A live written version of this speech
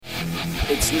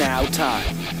It's now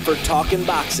time for Talkin'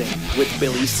 Boxing with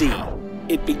Billy C.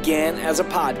 It began as a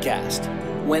podcast,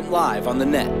 went live on the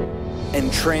net,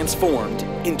 and transformed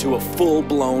into a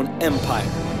full-blown empire.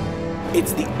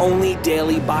 It's the only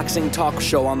daily boxing talk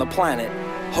show on the planet,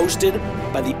 hosted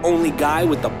by the only guy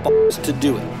with the balls to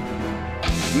do it.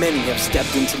 Many have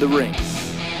stepped into the ring.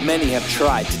 Many have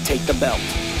tried to take the belt.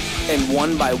 And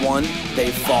one by one,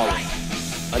 they've fallen.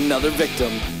 Another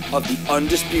victim of the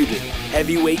undisputed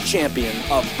heavyweight champion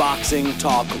of boxing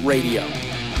talk radio.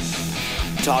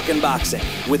 Talkin' Boxing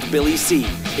with Billy C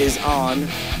is on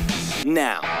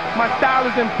now. My style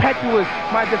is impetuous,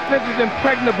 my defense is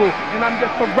impregnable, and I'm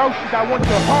just ferocious. I want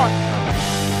your heart.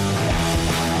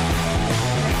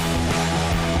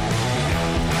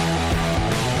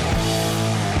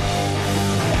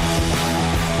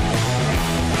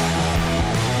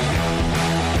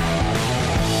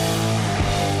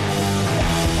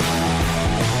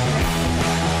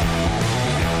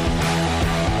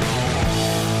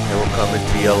 Coming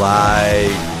to you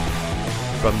live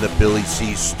from the Billy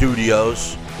C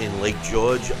Studios in Lake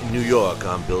George, New York.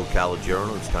 I'm Bill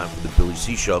Calogero. It's time for the Billy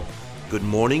C Show. Good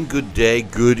morning, good day,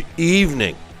 good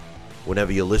evening.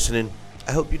 Whenever you're listening,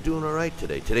 I hope you're doing all right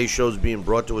today. Today's show is being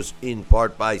brought to us in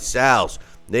part by Sal's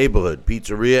Neighborhood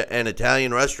Pizzeria and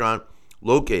Italian Restaurant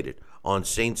located on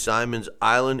St. Simon's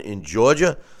Island in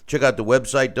Georgia. Check out the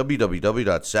website,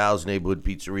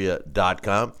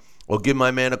 www.salsneighborhoodpizzeria.com. Or give my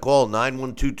man a call,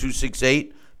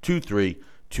 912-268-2328,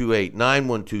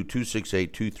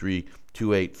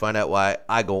 912-268-2328. Find out why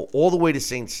I go all the way to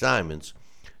St. Simon's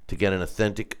to get an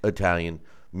authentic Italian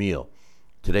meal.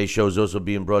 Today's show is also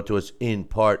being brought to us in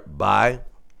part by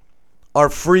our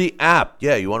free app.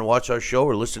 Yeah, you want to watch our show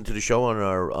or listen to the show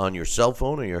on your cell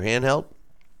phone or your handheld?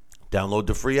 Download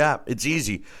the free app. It's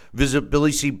easy. Visit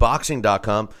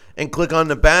BillyCBoxing.com and click on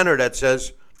the banner that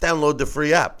says download the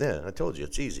free app. Yeah, I told you,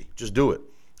 it's easy. Just do it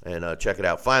and check it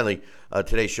out. Finally,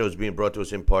 today's show is being brought to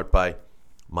us in part by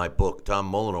my book,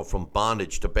 Tom Molineaux, From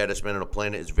Bondage to Baddest Man on the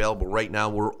Planet, is available right now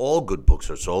where all good books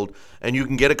are sold. And you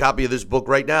can get a copy of this book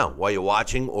right now while you're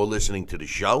watching or listening to the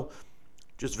show.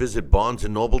 Just visit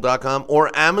BarnesandNoble.com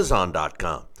or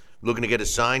Amazon.com. Looking to get a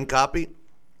signed copy?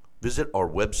 Visit our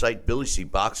website,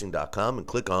 BillyCBoxing.com, and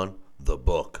click on the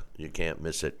book. You can't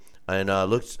miss it. And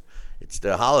look, it's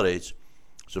the holidays.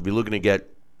 So if you're looking to get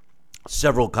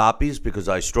several copies, because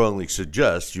I strongly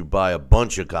suggest you buy a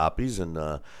bunch of copies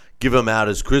and give them out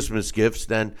as Christmas gifts,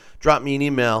 then drop me an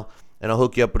email and I'll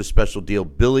hook you up with a special deal.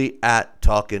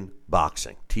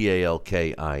 Billy@TalkinBoxing,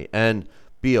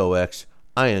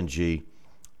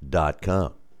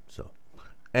 TalkinBoxing.com. So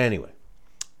anyway,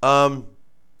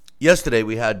 yesterday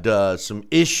we had some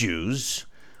issues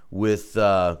with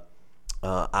our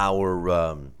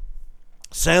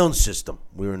sound system.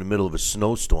 We were in the middle of a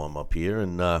snowstorm up here,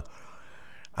 and I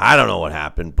don't know what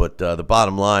happened, but the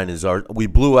bottom line is we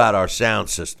blew out our sound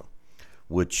system,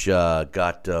 which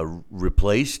got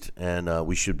replaced, and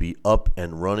we should be up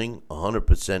and running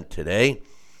 100% today.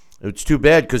 It's too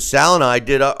bad because Sal and I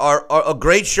did a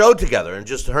great show together, and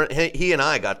just he and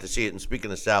I got to see it. And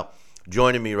speaking of Sal,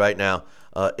 joining me right now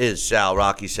is Sal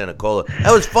Rocky Senecola.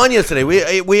 That was fun yesterday.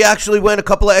 We actually went a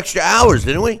couple of extra hours,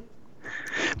 didn't we?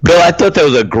 Bill, I thought that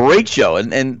was a great show,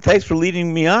 and thanks for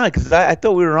leading me on, because I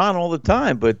thought we were on all the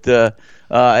time, but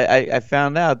I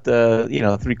found out,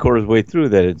 3/4 way through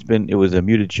that it was a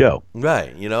muted show.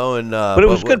 Right, and but it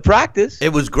was good practice.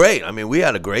 It was great. I mean, we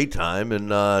had a great time,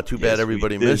 and too bad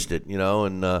everybody missed it,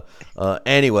 and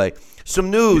anyway.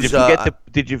 Some news.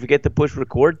 Did you forget to push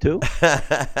record too?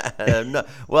 No,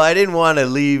 well, I didn't want to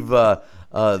leave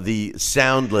the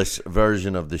soundless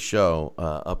version of the show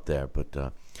up there,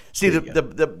 but. See,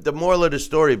 the moral of the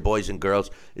story, boys and girls,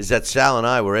 is that Sal and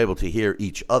I were able to hear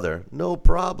each other, no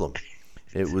problem.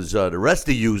 It was the rest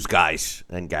of you guys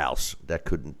and gals that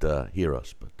couldn't hear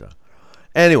us. But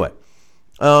anyway,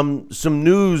 some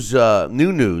news,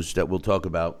 new news that we'll talk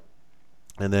about,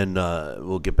 and then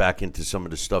we'll get back into some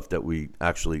of the stuff that we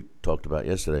actually talked about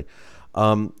yesterday.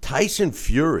 Tyson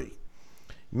Fury,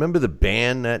 remember the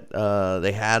ban that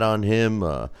they had on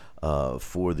him?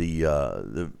 For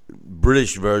the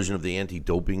British version of the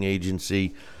anti-doping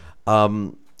agency.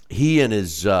 He and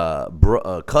his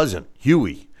cousin,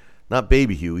 Hughie, not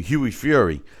baby Hughie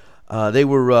Fury, they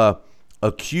were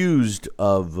accused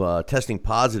of testing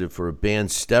positive for a banned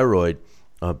steroid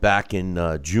back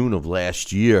in June of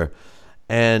last year.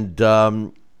 And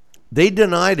they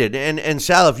denied it. And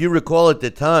Sal, if you recall at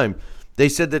the time, they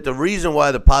said that the reason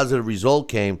why the positive result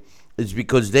came is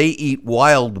because they eat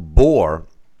wild boar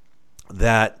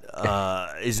that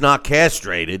is not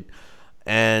castrated,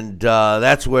 and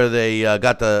that's where they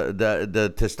got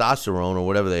the testosterone or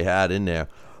whatever they had in there.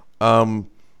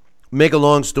 Make a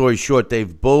long story short,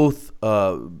 they've both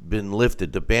been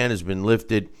lifted. The ban has been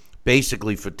lifted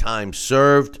basically for time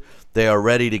served. They are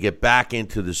ready to get back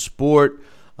into the sport.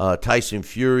 Tyson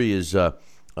Fury is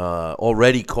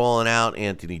already calling out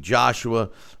Anthony Joshua.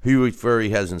 Hughie Fury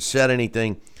hasn't said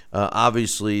anything.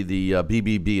 Obviously, the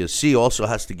BBBSC also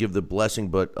has to give the blessing,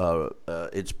 but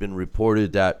it's been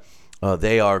reported that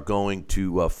they are going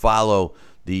to follow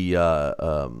the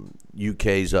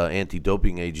UK's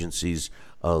anti-doping agency's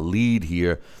lead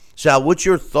here. Sal, what's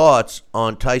your thoughts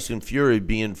on Tyson Fury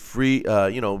being free,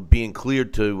 being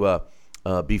cleared to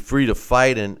be free to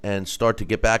fight and start to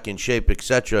get back in shape,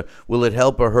 etc.? Will it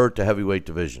help or hurt the heavyweight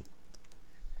division?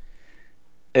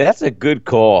 That's a good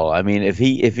call. I mean, if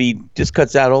he just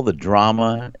cuts out all the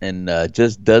drama and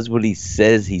just does what he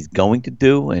says he's going to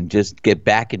do, and just get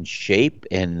back in shape,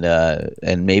 and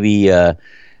maybe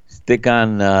stick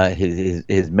on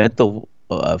his mental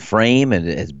frame, and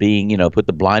as being, put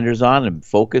the blinders on and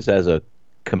focus as a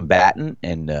combatant,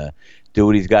 and do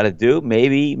what he's got to do.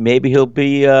 Maybe he'll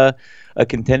be a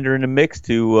contender in the mix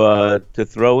to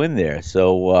throw in there.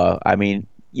 So I mean,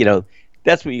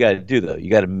 that's what you got to do, though.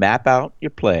 You got to map out your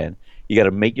plan. You got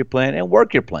to make your plan and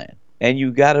work your plan. And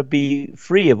you got to be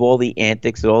free of all the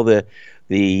antics and all the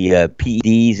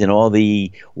PEDs and all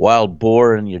the wild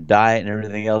boar in your diet and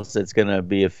everything else that's going to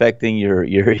be affecting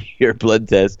your blood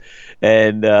test.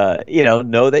 And,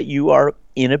 know that you are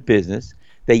in a business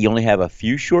that you only have a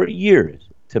few short years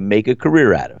to make a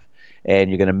career out of.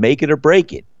 And you're going to make it or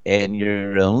break it. And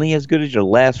you're only as good as your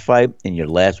last fight and your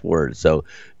last word. So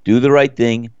do the right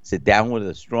thing. Sit down with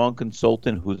a strong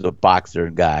consultant who's a boxer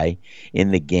guy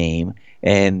in the game,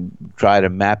 and try to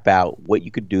map out what you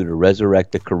could do to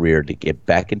resurrect a career, to get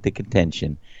back into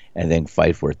contention, and then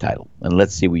fight for a title. And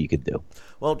let's see what you could do.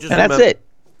 Well, that's it.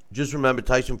 Just remember,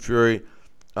 Tyson Fury,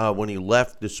 when he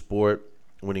left the sport,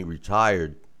 when he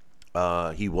retired,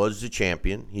 he was the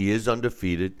champion. He is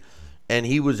undefeated. And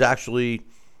he was actually,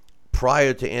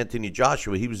 prior to Anthony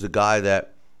Joshua, he was the guy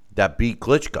that beat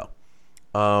Klitschko.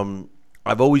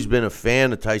 I've always been a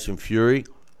fan of Tyson Fury,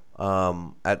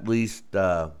 at least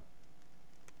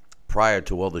prior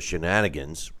to all the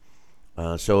shenanigans.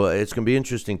 So it's going to be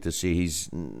interesting to see. He's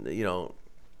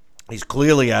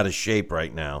clearly out of shape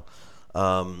right now.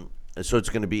 So it's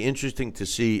going to be interesting to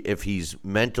see if he's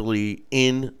mentally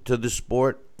into the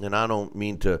sport. And I don't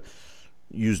mean to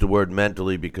use the word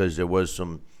mentally, because there was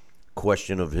some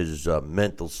question of his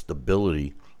mental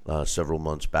stability several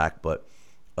months back. But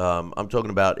I'm talking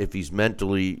about if he's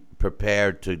mentally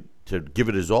prepared to give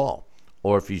it his all,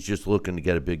 or if he's just looking to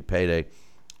get a big payday.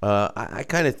 I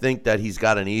kind of think that he's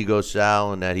got an ego,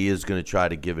 Sal, and that he is going to try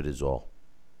to give it his all.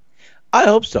 I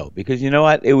hope so, because you know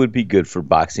what? It would be good for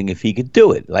boxing if he could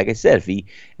do it. Like I said, if he,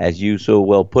 as you so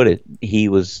well put it, he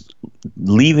was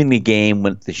leaving the game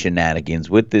with the shenanigans,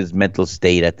 with his mental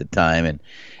state at the time,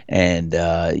 and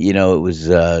it was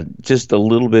just a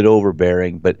little bit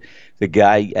overbearing. But the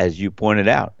guy, as you pointed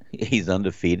out, he's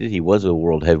undefeated. He was a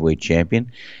world heavyweight champion,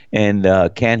 and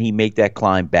can he make that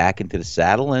climb back into the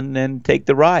saddle and then take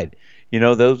the ride?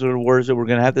 Those are the words that we're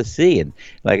going to have to see. And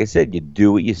like I said, you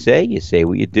do what you say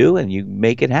what you do, and you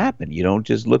make it happen. You don't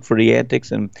just look for the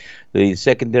antics and the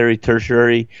secondary,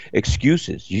 tertiary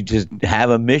excuses. You just have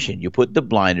a mission. You put the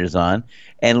blinders on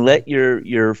and let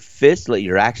your fists, let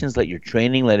your actions, let your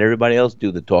training, let everybody else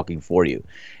do the talking for you.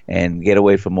 And get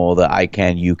away from all the I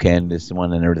can, you can, this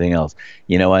one, and everything else.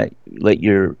 You know what? Let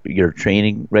your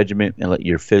training regimen and let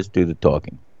your fists do the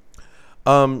talking.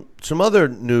 Some other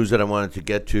news that I wanted to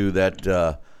get to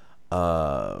that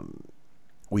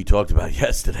we talked about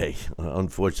yesterday.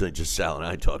 Unfortunately, just Sal and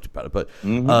I talked about it.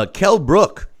 But Kell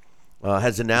Brook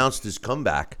has announced his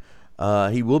comeback.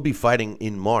 He will be fighting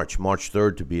in March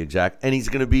 3rd to be exact. And he's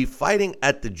going to be fighting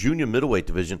at the junior middleweight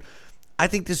division. I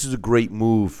think this is a great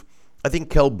move. I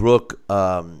think Kell Brook, he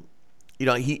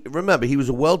was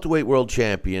a welterweight world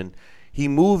champion. He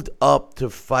moved up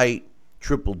to fight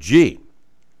Triple G.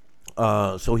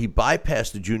 So he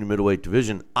bypassed the junior middleweight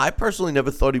division. I personally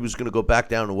never thought he was going to go back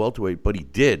down to welterweight, but he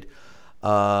did.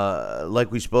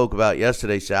 Like we spoke about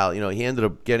yesterday, Sal, he ended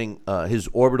up getting his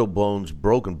orbital bones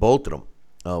broken, both of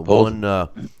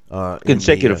them.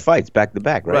 Consecutive fights, back to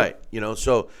back, right? Right.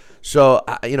 So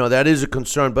that is a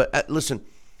concern. But listen,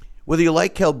 whether you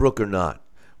like Kell Brook or not,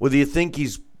 whether you think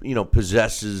he's,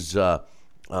 possesses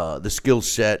the skill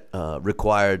set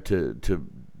required to,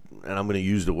 and I'm going to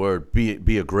use the word,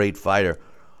 be a great fighter,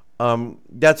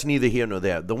 that's neither here nor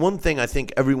there. The one thing I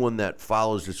think everyone that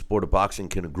follows the sport of boxing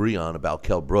can agree on about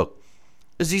Kell Brook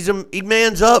is he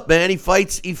mans up, man. He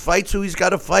fights who he's got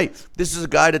to fight. This is a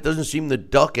guy that doesn't seem to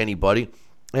duck anybody,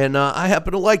 and I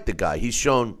happen to like the guy. He's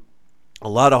shown a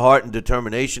lot of heart and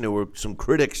determination. There were some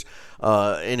critics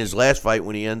in his last fight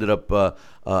when he ended up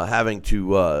having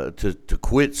to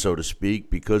quit, so to speak,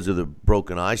 because of the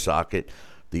broken eye socket,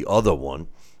 the other one.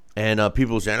 And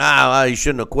people saying, he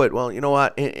shouldn't have quit. Well, you know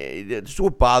what? This is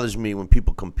what bothers me when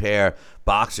people compare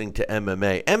boxing to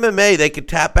MMA. MMA, they could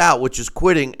tap out, which is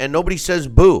quitting, and nobody says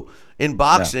boo. In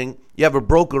boxing, you have a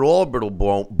broken orbital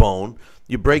bone.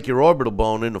 You break your orbital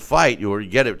bone in a fight, or you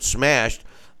get it smashed,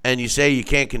 and you say you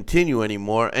can't continue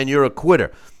anymore, and you're a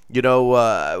quitter. You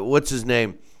know, what's his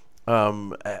name?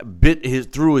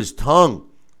 Bit through his tongue.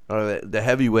 The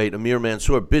heavyweight, Amir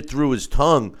Mansour, bit through his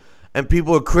tongue. And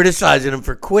people are criticizing him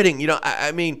for quitting. You know,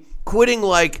 I mean, quitting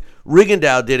like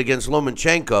Rigondeaux did against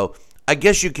Lomachenko, I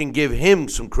guess you can give him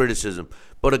some criticism.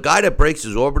 But a guy that breaks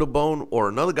his orbital bone, or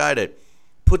another guy that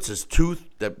puts his tooth,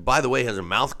 that, by the way, has a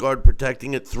mouth guard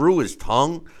protecting it, through his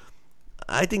tongue,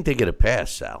 I think they get a pass,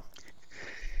 Sal.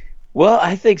 Well,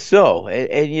 I think so.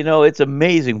 And you know, it's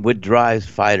amazing what drives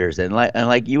fighters. And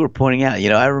like you were pointing out, you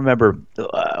know, I remember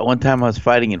one time I was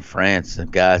fighting in France,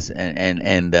 guys,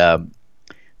 and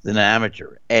an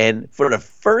amateur, and for the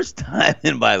first time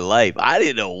in my life, I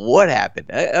didn't know what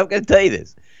happened. I'm going to tell you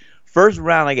this. First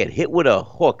round, I get hit with a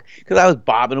hook because I was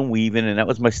bobbing and weaving, and that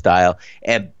was my style.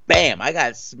 And bam, I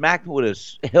got smacked with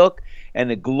a hook, and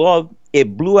the glove,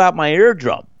 it blew out my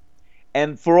eardrum.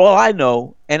 And for all I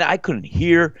know, and I couldn't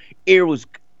hear,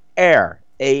 air,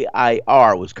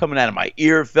 A-I-R, was coming out of my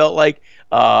ear, felt like.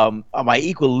 My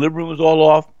equilibrium was all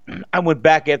off. I went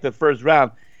back after the first round,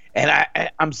 and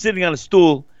I'm sitting on a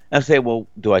stool. I say, well,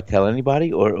 do I tell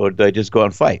anybody or do I just go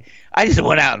and fight? I just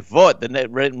went out and fought the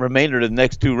remainder of the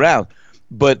next 2 rounds.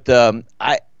 But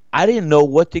I didn't know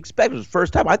what to expect. It was the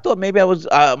first time. I thought maybe I was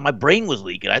my brain was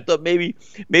leaking. I thought maybe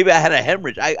I had a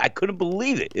hemorrhage. I couldn't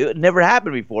believe it. It never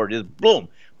happened before. It just boom,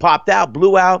 popped out,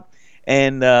 blew out.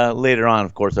 And later on,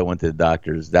 of course, I went to the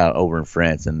doctors down over in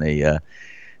France, and they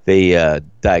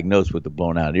diagnosed with the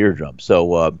blown out eardrum.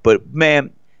 So, but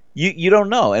man. You don't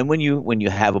know, and when you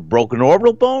have a broken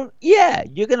orbital bone, yeah,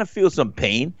 you're gonna feel some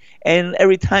pain, and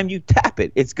every time you tap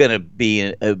it, it's gonna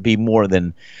be more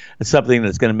than something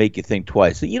that's gonna make you think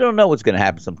twice. So you don't know what's gonna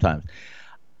happen sometimes.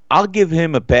 I'll give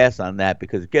him a pass on that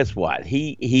because guess what?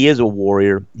 He is a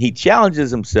warrior. He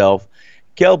challenges himself.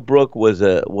 Kell Brook is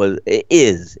a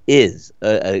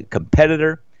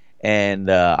competitor,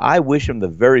 and I wish him the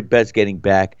very best getting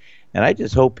back. And I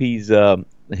just hope his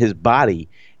body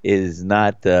is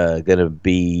not going to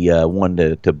be one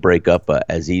to break up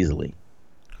as easily.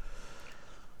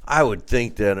 I would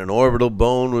think that an orbital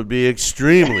bone would be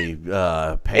extremely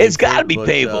painful. It's got to be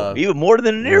painful, even more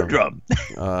than an eardrum.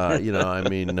 You know, I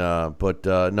mean, but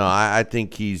no, I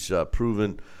think he's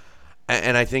proven.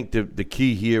 And I think the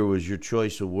key here was your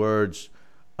choice of words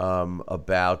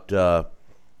about, you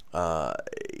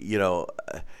know,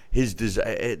 his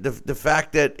the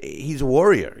fact that he's a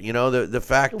warrior. You know, the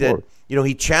fact that, you know,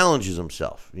 he challenges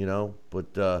himself. You know,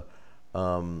 but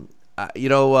you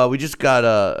know, we just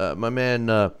got my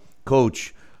man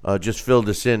Coach just filled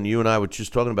us in. You and I were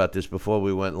just talking about this before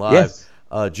we went live. Yes.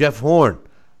 Jeff Horn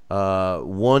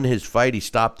won his fight. He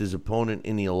stopped his opponent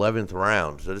in the 11th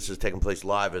round. So this is taking place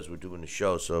live as we're doing the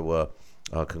show. So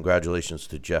congratulations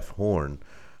to Jeff Horn.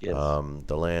 Yes.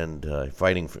 The land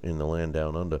fighting in the land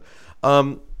down under.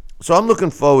 So I'm looking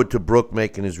forward to Brook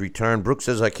making his return. Brook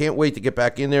says, I can't wait to get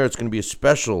back in there. It's going to be a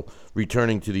special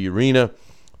returning to the arena.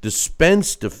 The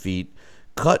Spence defeat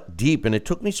cut deep, and it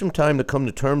took me some time to come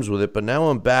to terms with it, but now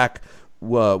I'm back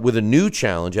with a new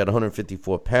challenge at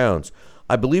 154 pounds.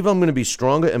 I believe I'm going to be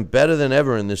stronger and better than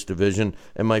ever in this division,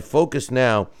 and my focus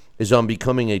now is on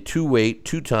becoming a two-weight,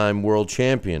 two-time world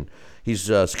champion. He's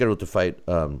scheduled to fight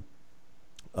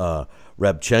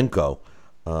Rabchenko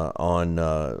on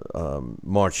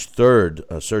March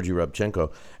 3rd, Sergey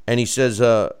Rabchenko. And he says,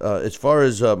 as far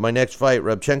as my next fight,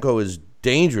 Rabchenko is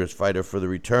dangerous fighter for the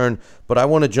return, but I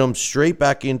want to jump straight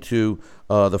back into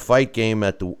the fight game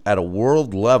at a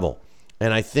world level.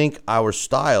 And I think our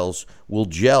styles will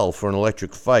gel for an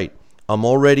electric fight. I'm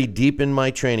already deep in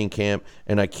my training camp,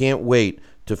 and I can't wait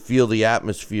to feel the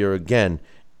atmosphere again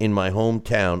in my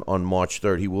hometown on March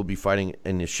 3rd. He will be fighting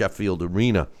in the Sheffield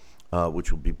Arena,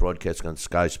 which will be broadcast on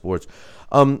Sky Sports.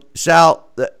 Sal,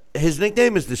 his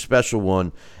nickname is the Special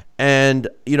One, and,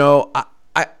 you know,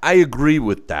 I agree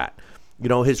with that. You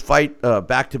know, his fight,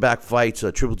 back-to-back fights,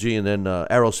 Triple G and then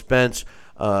Errol Spence,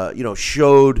 you know,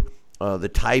 showed the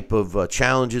type of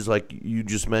challenges like you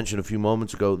just mentioned a few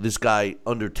moments ago this guy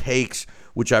undertakes,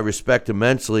 which I respect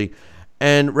immensely.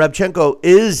 And Rabchenko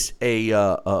is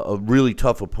a really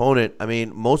tough opponent. I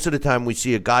mean, most of the time we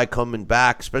see a guy coming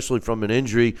back, especially from an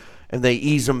injury, and they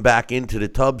ease him back into the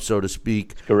tub, so to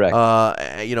speak. Correct.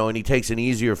 And he takes an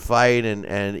easier fight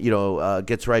and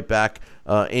gets right back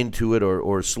into it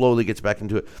or slowly gets back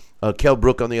into it. Kell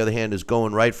Brook, on the other hand, is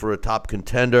going right for a top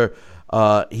contender.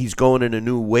 He's going in a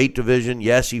new weight division.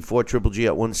 Yes, he fought Triple G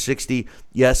at 160.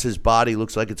 Yes, his body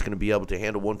looks like it's going to be able to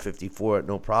handle 154 at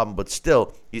no problem, but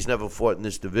still, he's never fought in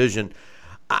this division.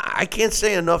 I can't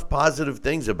say enough positive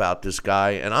things about this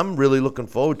guy, and I'm really looking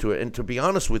forward to it. And to be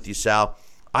honest with you, Sal,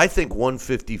 I think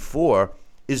 154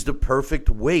 is the perfect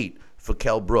weight for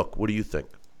Kell Brook. What do you think?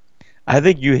 I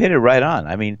think you hit it right on.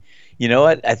 I mean, you know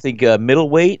what? I think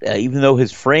middleweight, even though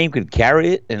his frame could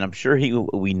carry it, and I'm sure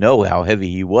we know how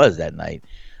heavy he was that night.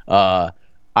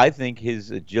 I think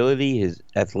his agility, his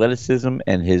athleticism,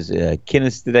 and his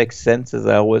kinesthetic sense, as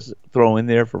I always throw in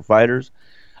there for fighters,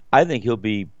 I think he'll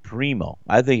be primo.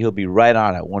 I think he'll be right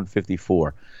on at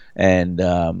 154. And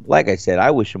like I said,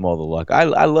 I wish him all the luck.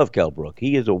 I love Kell Brook.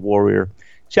 He is a warrior,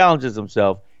 challenges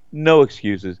himself, no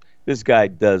excuses. This guy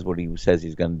does what he says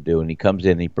he's going to do, and he comes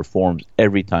in and he performs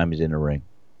every time he's in the ring.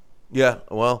 Yeah,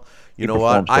 well, you know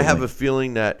what? I have a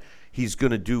feeling that he's going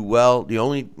to do well.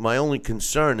 My only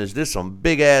concern is there's some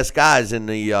big-ass guys in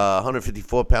the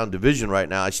 154-pound division right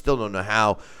now. I still don't know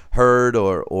how Hurd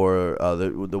or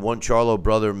the one Charlo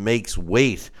brother makes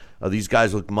weight. These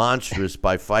guys look monstrous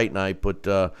by fight night, but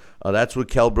that's what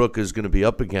Kell Brook is going to be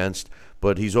up against.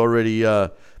 But he's already,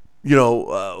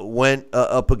 went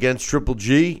up against Triple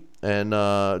G and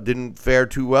didn't fare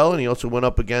too well. And he also went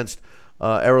up against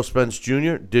Errol Spence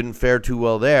Jr., didn't fare too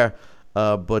well there.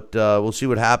 But we'll see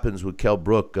what happens with Kell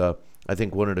Brook. I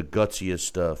think one of the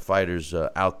gutsiest fighters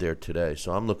out there today.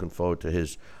 So I'm looking forward to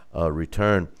his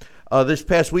return. This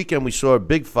past weekend, we saw a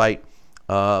big fight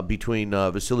between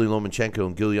Vasily Lomachenko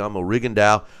and Guillermo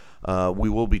Rigondeaux. We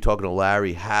will be talking to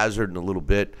Larry Hazard in a little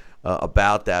bit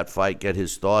about that fight, get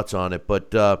his thoughts on it.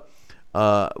 But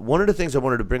one of the things I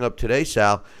wanted to bring up today,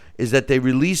 Sal, is that they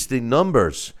released the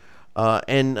numbers,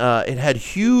 and it had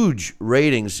huge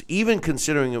ratings, even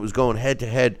considering it was going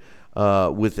head-to-head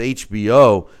with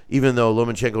HBO, even though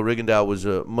Lomachenko-Rigondeaux was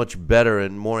a much better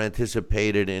and more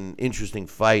anticipated and interesting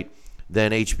fight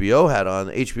than HBO had on.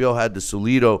 HBO had the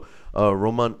Salido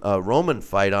Roman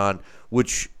fight on,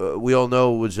 which we all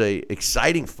know was a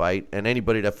exciting fight, and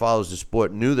anybody that follows the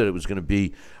sport knew that it was going to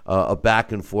be a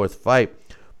back-and-forth fight.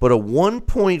 But a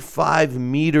 1.5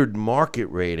 metered market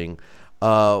rating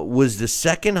was the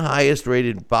second highest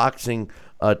rated boxing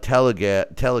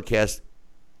telecast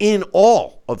in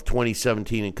all of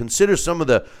 2017. And consider some of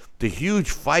the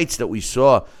huge fights that we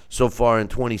saw so far in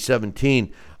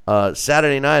 2017.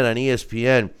 Saturday night on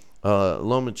ESPN,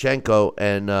 Lomachenko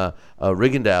and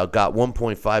Rigondeaux got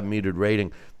 1.5 metered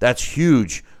rating. That's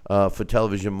huge for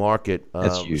television market,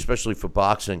 especially for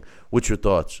boxing. What's your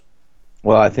thoughts?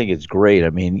 Well, I think it's great.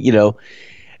 I mean,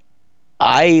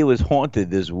 I was haunted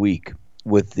this week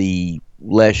with the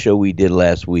last show we did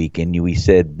last week, and we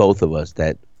said, both of us,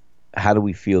 that how do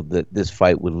we feel that this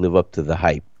fight would live up to the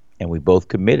hype? And we both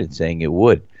committed saying it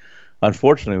would.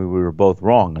 Unfortunately, we were both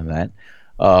wrong on that.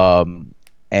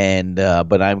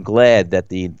 But I'm glad that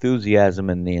the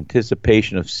enthusiasm and the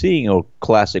anticipation of seeing a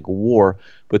classic war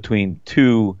between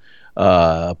two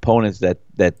opponents that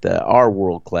are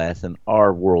world class and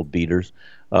are world beaters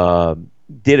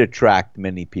did attract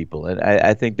many people, and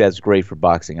I think that's great for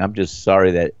boxing. I'm just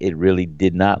sorry that it really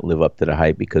did not live up to the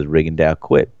hype because Rigondeaux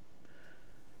quit.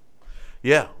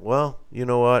 Yeah, well, you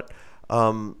know what?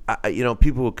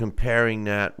 People were comparing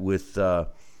that with Duran,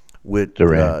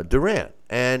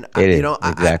 and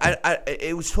exactly.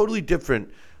 It was totally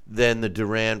different than the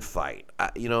Duran fight.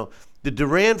 The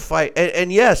Duran fight,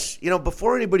 and yes,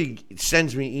 before anybody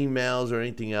sends me emails or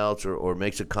anything else or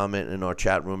makes a comment in our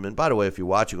chat room, and by the way, if you're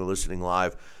watching or listening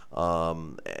live,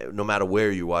 no matter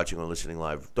where you're watching or listening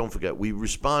live, don't forget, we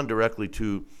respond directly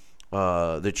to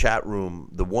the chat room,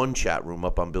 the one chat room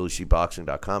up on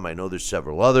BillyCBoxing.com. I know there's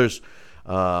several others.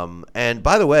 And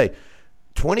by the way,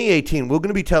 2018, we're going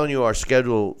to be telling you our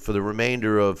schedule for the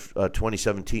remainder of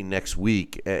 2017 next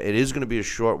week. It is going to be a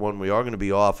short one. We are going to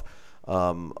be off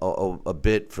a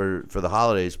bit for the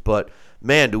holidays, but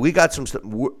man, do we got some stuff.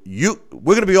 We're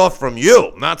going to be off from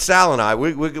you, not Sal and I.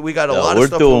 We got a lot of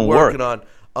stuff we're working on,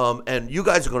 and you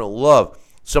guys are going to love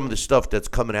some of the stuff that's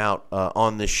coming out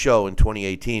on this show in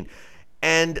 2018.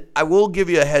 And I will give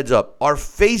you a heads up. Our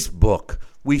Facebook,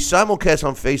 we simulcast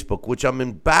on Facebook, which I'm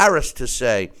embarrassed to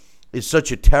say is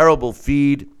such a terrible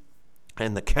feed,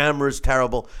 and the camera's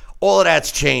terrible. All of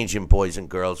that's changing, boys and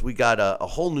girls. We got a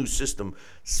whole new system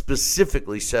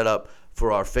specifically set up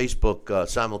for our Facebook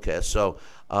simulcast. So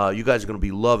you guys are going to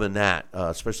be loving that,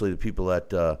 especially the people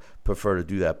that prefer to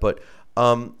do that. But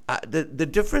the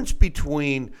difference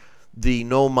between the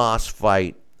No Mas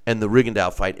fight and the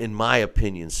Rigondeaux fight, in my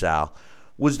opinion, Sal,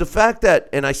 was the fact that,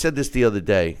 and I said this the other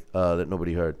day that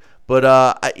nobody heard, but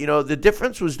the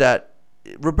difference was that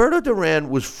Roberto Duran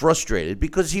was frustrated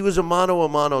because he was a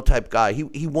mano type guy.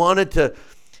 He wanted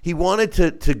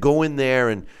to go in there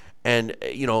and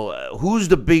who's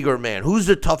the bigger man? Who's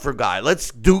the tougher guy?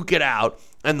 Let's duke it out.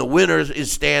 And the winner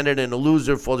is standing and the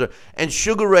loser falls. And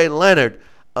Sugar Ray Leonard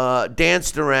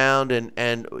danced around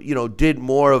and did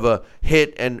more of a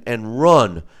hit and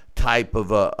run type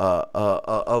of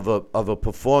a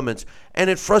performance.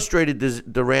 And it frustrated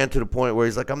Duran to the point where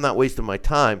he's like, I'm not wasting my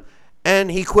time.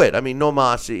 And he quit. I mean, No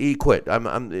Mas, he quit.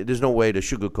 There's no way to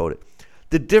sugarcoat it.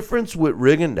 The difference with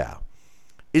Rigondeaux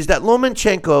is that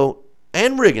Lomachenko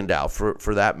and Rigondeaux,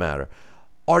 for that matter,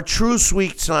 are true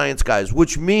sweet science guys,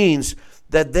 which means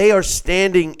that they are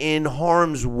standing in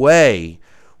harm's way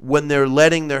when they're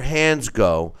letting their hands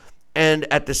go,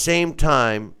 and at the same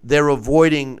time, they're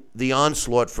avoiding the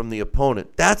onslaught from the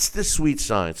opponent. That's the sweet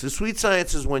science. The sweet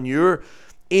science is when you're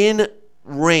in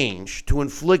range to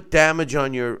inflict damage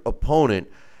on your opponent,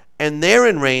 and they're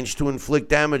in range to inflict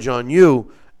damage on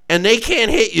you, and they can't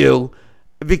hit you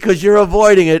because you're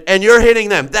avoiding it, and you're hitting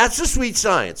them. That's the sweet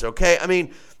science, okay? I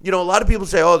mean, a lot of people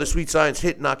say, the sweet science,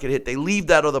 hit, not get hit. They leave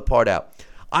that other part out.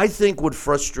 I think what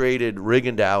frustrated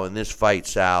Rigondeaux in this fight,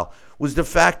 Sal, was the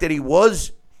fact that he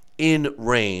was in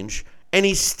range, and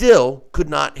he still could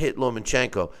not hit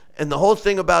Lomachenko. And the whole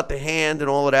thing about the hand and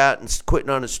all of that and quitting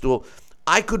on his stool,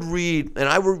 I could read, and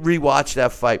I would rewatch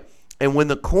that fight, and when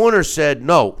the corner said,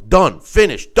 no, done,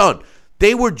 finished, done,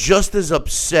 they were just as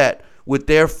upset with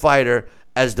their fighter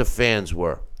as the fans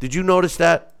were. Did you notice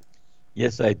that?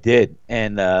 Yes, I did,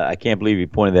 and I can't believe you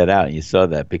pointed that out and you saw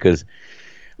that because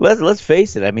let's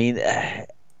face it. I mean,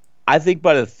 I think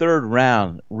by the third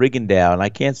round, Rigondeaux, and I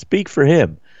can't speak for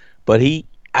him, but it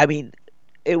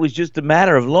was just a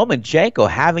matter of Lomachenko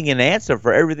having an answer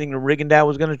for everything that Rigondeaux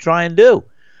was going to try and do.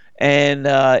 And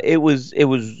it was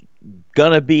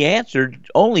going to be answered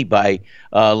only by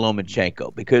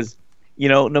Lomachenko because,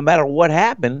 no matter what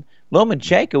happened,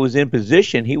 Lomachenko was in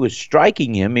position. He was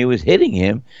striking him. He was hitting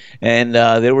him. And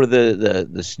there were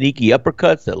the sneaky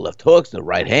uppercuts, the left hooks, the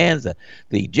right hands,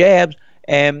 the jabs.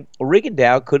 And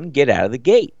Rigondeaux couldn't get out of the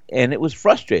gate. And it was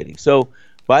frustrating. So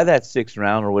by that sixth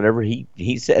round or whatever,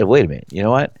 he said, wait a minute, you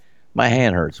know what? My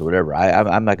hand hurts or whatever.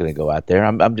 I'm not going to go out there.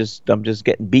 I'm just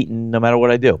getting beaten no matter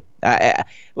what I do.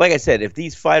 Like I said, if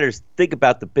these fighters think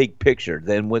about the big picture,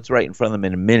 then what's right in front of them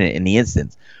in a minute, in the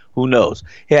instance, who knows?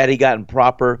 Had he gotten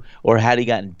proper or had he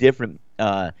gotten different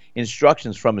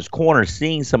instructions from his corner,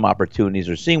 seeing some opportunities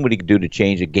or seeing what he could do to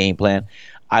change a game plan,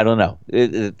 I don't know.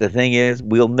 The thing is,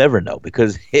 we'll never know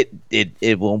because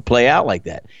it won't play out like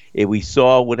that. We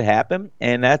saw what happened,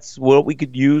 and that's what we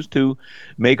could use to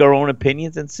make our own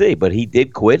opinions and see. But he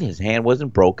did quit. His hand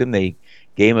wasn't broken. They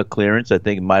gave him a clearance. I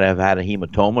think he might have had a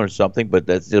hematoma or something, but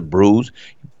that's a bruise.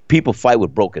 People fight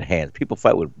with broken hands. People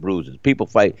fight with bruises. People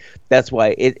fight. That's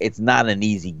why it's not an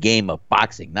easy game of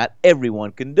boxing. Not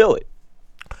everyone can do it.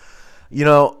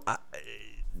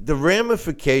 The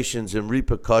ramifications and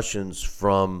repercussions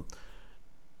from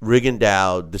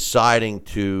Rigondeaux deciding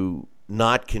to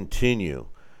not continue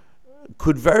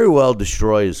could very well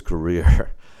destroy his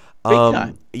career. Big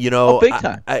time. Big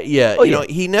time.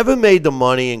 He never made the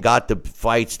money and got the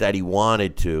fights that he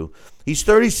wanted to. He's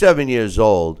 37 years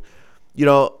old.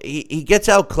 He gets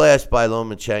outclassed by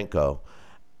Lomachenko.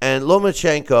 And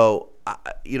Lomachenko,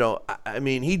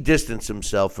 he distanced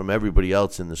himself from everybody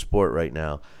else in the sport right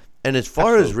now. And as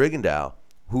far as Rigondeaux,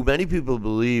 who many people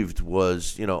believed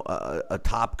was, a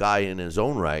top guy in his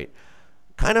own right,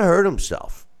 kind of hurt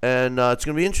himself. And it's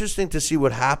going to be interesting to see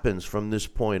what happens from this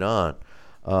point on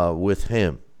with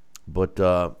him.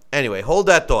 But anyway, hold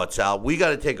that thought, Sal. We got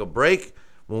to take a break.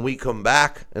 When we come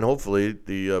back, and hopefully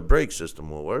the brake system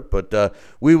will work, but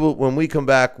we will. When we come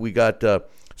back, we got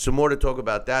some more to talk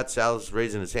about that. Sal's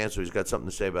raising his hand, so he's got something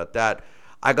to say about that.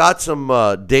 I got some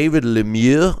David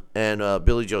Lemieux and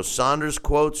Billy Joe Saunders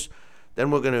quotes.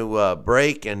 Then we're going to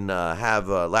break and have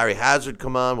Larry Hazard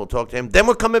come on. We'll talk to him. Then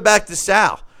we're coming back to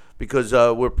Sal because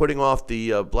we're putting off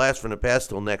the Blast from the Past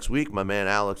till next week. My man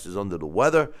Alex is under the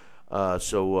weather.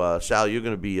 So, Sal, you're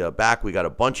going to be back. We got a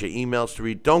bunch of emails to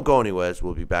read. Don't go anywhere.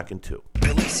 We'll be back in 2.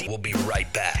 Billy C will be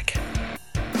right back.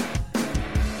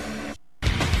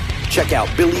 Check out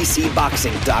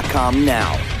BillyCBoxing.com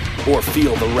now or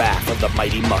feel the wrath of the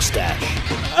mighty mustache.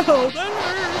 Oh, that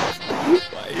hurts.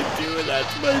 Why are you doing that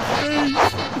to my face?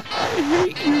 I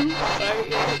hate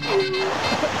you.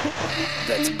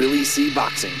 That's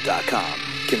BillyCBoxing.com.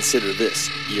 Consider this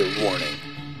your warning.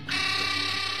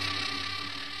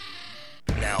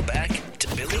 Now back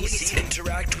to Billy C.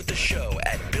 Interact with the show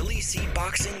at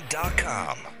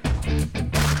BillyCBoxing.com.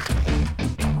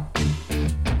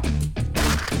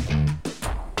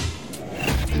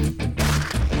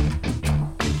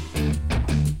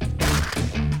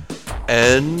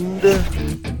 And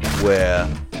we're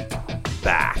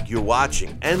back. You're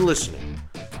watching and listening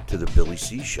to the Billy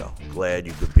C. Show. Glad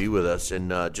you could be with us.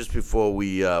 And just before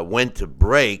we went to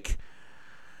break,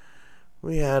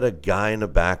 we had a guy in the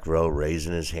back row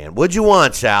raising his hand. What'd you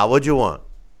want, Sal? What'd you want?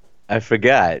 I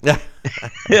forgot. No.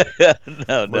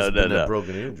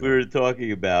 Broken injury. We were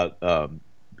talking about Lomachenko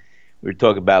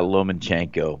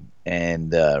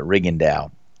and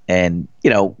Rigondeaux. And,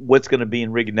 what's going to be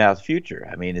in Rigondeaux's future?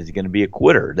 I mean, is he going to be a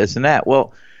quitter, this and that?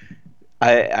 Well,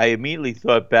 I immediately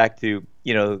thought back to,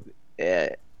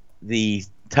 the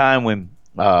time when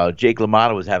Jake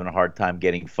LaMotta was having a hard time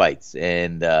getting fights.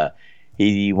 And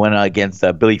he went against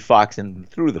Billy Fox and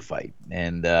threw the fight.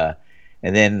 And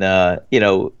then,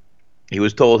 he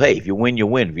was told, hey, if you win, you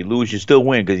win. If you lose, you still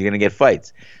win because you're going to get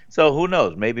fights. So who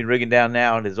knows? Maybe Rigondeaux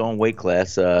now in his own weight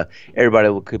class, everybody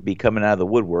could be coming out of the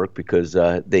woodwork because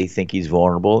they think he's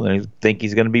vulnerable and they think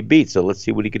he's going to be beat. So let's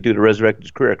see what he could do to resurrect his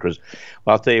career. Because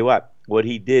I'll tell you what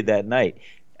he did that night,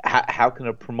 how can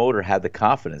a promoter have the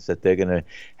confidence that they're going to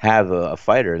have a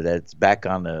fighter that's back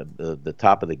on the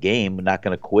top of the game, not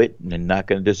going to quit and not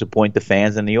going to disappoint the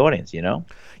fans and the audience,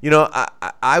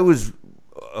 I was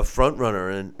a front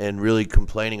runner and really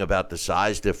complaining about the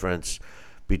size difference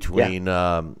between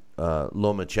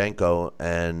Lomachenko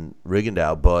and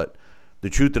Rigondeaux, but the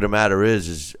truth of the matter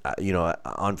is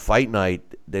on fight night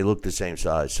they look the same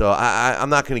size. So I'm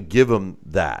not going to give him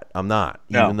that. I'm not,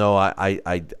 even though I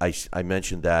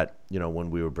mentioned that when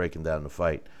we were breaking down the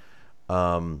fight.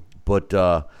 But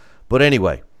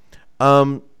anyway,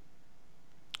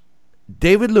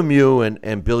 David Lemieux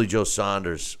and Billy Joe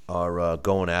Saunders are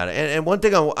going at it. And one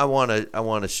thing I want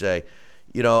to say,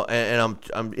 and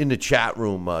I'm in the chat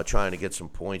room trying to get some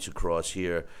points across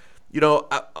here.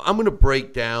 I'm going to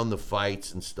break down the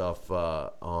fights and stuff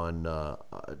on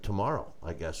tomorrow.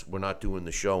 I guess we're not doing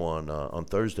the show on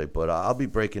Thursday, but I'll be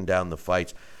breaking down the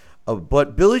fights.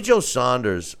 But Billy Joe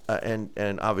Saunders,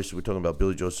 and obviously we're talking about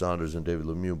Billy Joe Saunders and David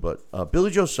Lemieux, but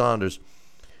Billy Joe Saunders.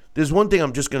 There's one thing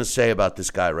I'm just going to say about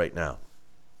this guy right now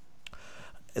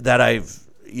that I've,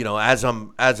 as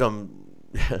I'm as I'm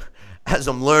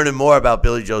learning more about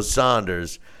Billy Joe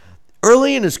Saunders,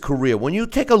 early in his career, when you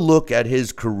take a look at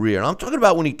his career, and I'm talking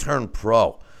about when he turned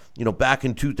pro, back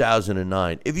in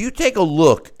 2009, if you take a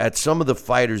look at some of the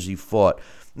fighters he fought,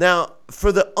 now,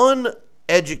 for the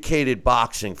uneducated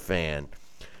boxing fan,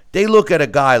 they look at a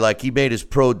guy like he made his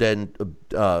pro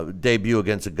debut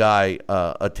against a guy,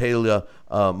 Atalia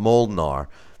Molnar,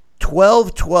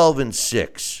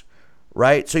 12-12-6,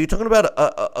 right? So you're talking about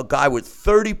a guy with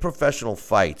 30 professional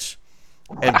fights,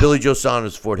 and Billy Joe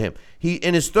Saunders fought him.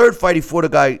 In his third fight, he fought a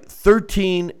guy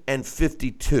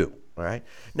 13-52. All right.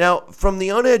 Now, from the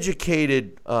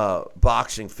uneducated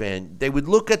boxing fan, they would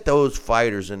look at those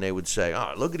fighters and they would say,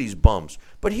 "Oh, look at these bums."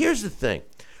 But here's the thing: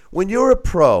 when you're a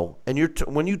pro and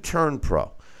when you turn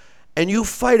pro, and you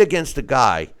fight against a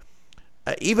guy,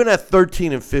 even at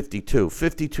 13-52,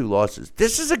 52 losses,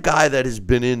 this is a guy that has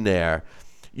been in there,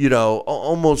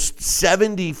 almost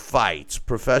 70 fights,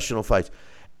 professional fights,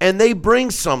 and they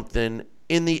bring something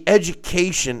in the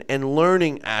education and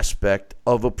learning aspect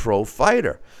of a pro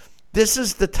fighter. This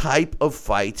is the type of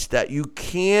fights that you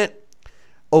can't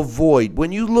avoid.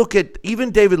 When you look at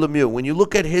even David Lemieux, when you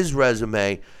look at his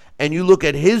resume and you look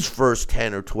at his first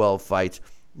 10 or 12 fights,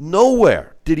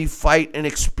 nowhere did he fight an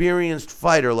experienced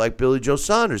fighter like Billy Joe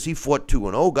Saunders. He fought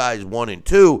 2-0 guys,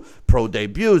 1-2, pro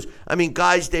debuts. I mean,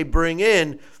 guys they bring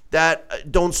in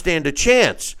that don't stand a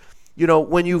chance.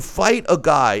 When you fight a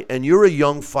guy and you're a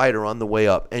young fighter on the way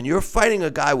up and you're fighting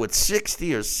a guy with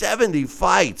 60 or 70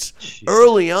 fights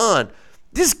early on,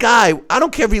 this guy, I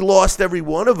don't care if he lost every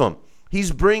one of them,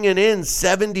 he's bringing in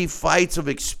 70 fights of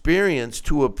experience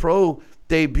to a pro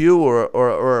debut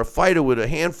or a fighter with a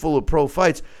handful of pro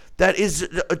fights. That is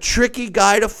a tricky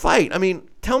guy to fight. I mean,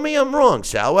 tell me I'm wrong,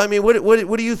 Sal. I mean,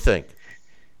 what do you think?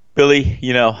 Billy,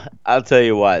 I'll tell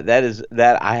you what,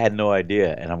 that I had no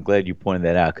idea, and I'm glad you pointed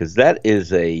that out, because that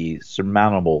is a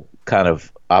surmountable kind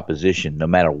of opposition, no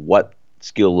matter what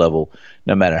skill level,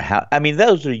 no matter how. I mean,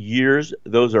 those are years,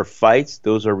 those are fights,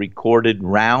 those are recorded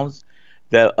rounds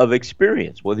of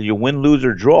experience. Whether you win, lose,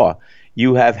 or draw,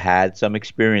 you have had some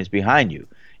experience behind you.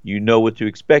 You know what to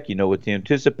expect. You know what to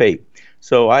anticipate.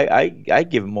 So I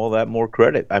give him all that more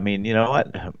credit. I mean, you know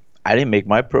what? I didn't make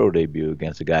my pro debut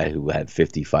against a guy who had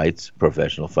 50 fights,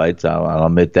 professional fights. I'll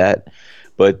admit that.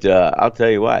 But I'll tell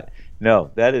you what,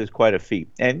 no, that is quite a feat.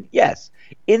 And yes,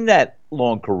 in that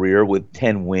long career with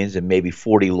 10 wins and maybe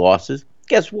 40 losses,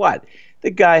 guess what? The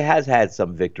guy has had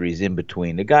some victories in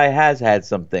between. The guy has had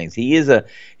some things. He is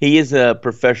a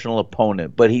professional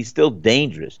opponent, but he's still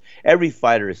dangerous. Every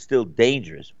fighter is still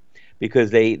dangerous because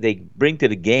they bring to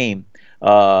the game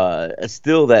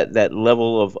still that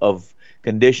level of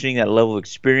conditioning, that level of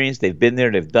experience. They've been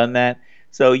there, they've done that.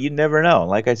 So you never know.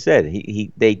 Like I said,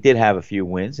 they did have a few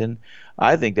wins, and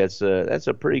I think that's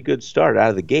a pretty good start out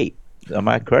of the gate.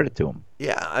 My credit to him.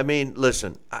 Yeah, I mean,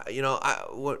 listen,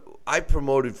 I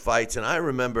promoted fights, and I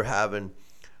remember having,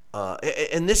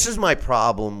 and this is my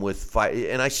problem with fight,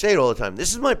 and I say it all the time.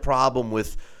 This is my problem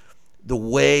with the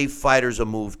way fighters are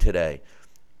moved today.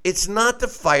 It's not the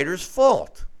fighter's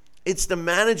fault. It's the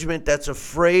management that's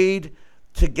afraid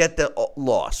to get the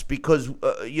loss because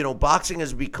boxing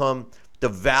has become the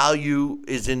value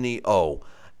is in the O.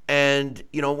 And,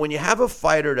 when you have a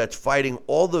fighter that's fighting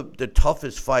all the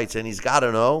toughest fights and he's got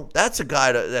an O, that's a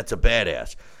guy that's a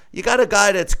badass. You got a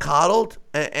guy that's coddled,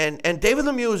 and David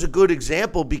Lemieux is a good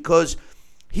example because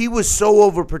he was so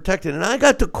overprotected. And I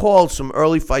got to call some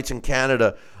early fights in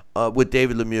Canada with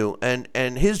David Lemieux,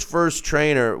 and his first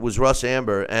trainer was Russ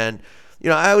Amber. And,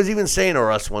 I was even saying to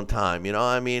Russ one time,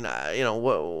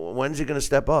 when's he going to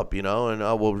step up,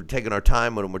 and we're taking our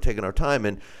time with him. We're taking our time.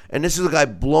 And this is a guy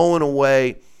blowing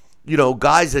away,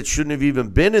 guys that shouldn't have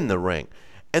even been in the ring.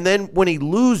 And then when he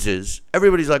loses,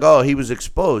 everybody's like, oh, he was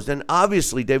exposed. And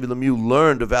obviously David Lemieux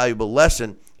learned a valuable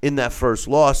lesson in that first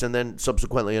loss and then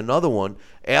subsequently another one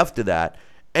after that.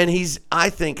 And I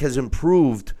think, has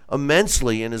improved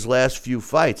immensely in his last few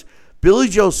fights. Billy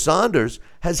Joe Saunders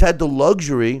has had the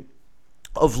luxury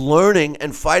of learning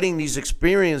and fighting these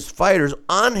experienced fighters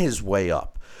on his way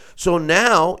up. So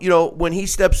now, when he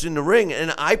steps in the ring,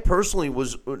 and I personally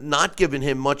was not giving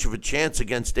him much of a chance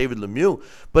against David Lemieux,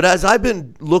 but as I've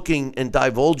been looking and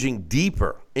divulging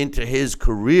deeper into his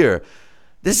career,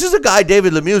 this is a guy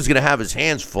David Lemieux is going to have his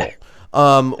hands full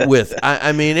with.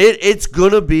 I mean, it's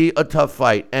going to be a tough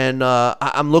fight, and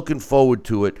I'm looking forward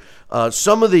to it.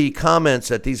 Some of the comments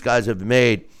that these guys have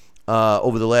made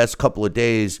over the last couple of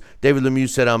days, David Lemieux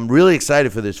said, I'm really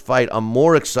excited for this fight. I'm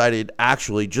more excited,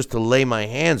 actually, just to lay my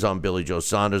hands on Billy Joe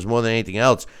Saunders more than anything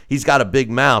else. He's got a big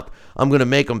mouth. I'm going to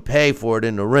make him pay for it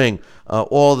in the ring.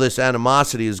 All this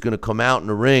animosity is going to come out in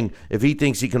the ring. If he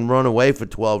thinks he can run away for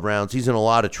 12 rounds, he's in a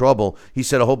lot of trouble. He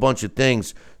said a whole bunch of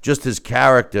things. Just his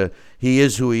character. He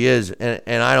is who he is, and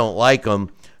I don't like him.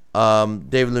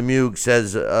 David Lemieux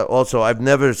says, also, I've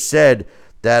never said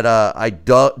that I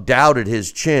doubted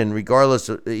his chin. Regardless,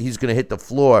 he's going to hit the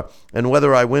floor. And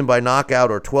whether I win by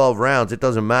knockout or 12 rounds, it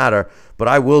doesn't matter. But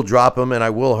I will drop him and I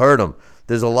will hurt him.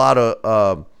 There's a lot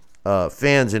of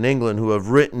fans in England who have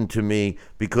written to me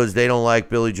because they don't like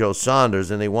Billy Joe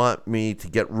Saunders and they want me to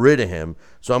get rid of him.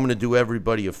 So I'm going to do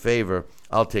everybody a favor.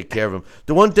 I'll take care of him.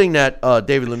 The one thing that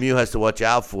David Lemieux has to watch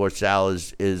out for, Sal,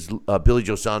 is Billy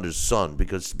Joe Saunders' son,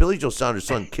 because Billy Joe Saunders'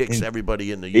 son kicks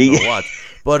everybody in the you-know-what.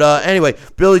 But anyway,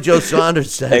 Billy Joe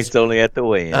Saunders says... Thanks only at the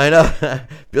weigh-in. I know.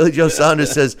 Billy Joe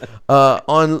Saunders says,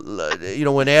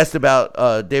 when asked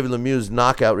about David Lemieux's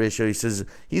knockout ratio, he says,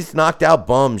 he's knocked out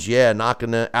bums,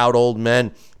 knocking out old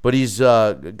men, but he's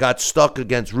got stuck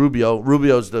against Rubio.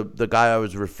 Rubio's the guy I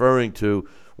was referring to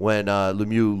when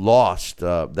Lemieux lost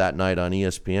that night on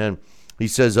ESPN. He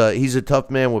says he's a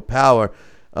tough man with power.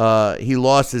 He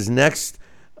lost his next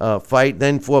fight,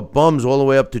 then fought bums all the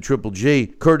way up to Triple G.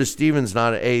 Curtis Stevens,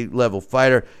 not an A-level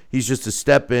fighter. He's just a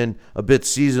step-in, a bit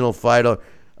seasonal fighter.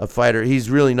 He's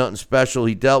really nothing special.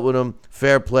 He dealt with him,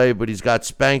 fair play, but he's got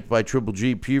spanked by Triple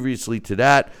G previously to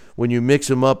that. When you mix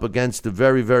him up against the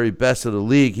very, very best of the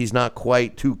league, he's not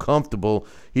quite too comfortable.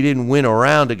 He didn't win a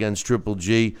round against Triple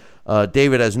G.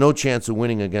 David has no chance of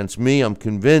winning against me. I'm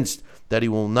convinced that he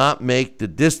will not make the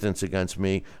distance against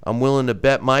me. I'm willing to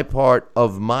bet my part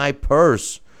of my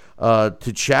purse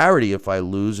to charity if I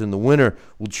lose, and the winner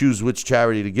will choose which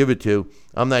charity to give it to.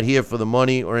 I'm not here for the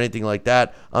money or anything like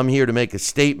that. I'm here to make a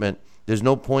statement. There's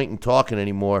no point in talking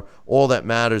anymore. All that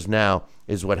matters now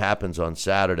is what happens on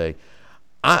Saturday.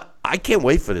 I can't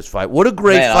wait for this fight. What a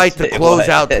great fight to close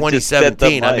out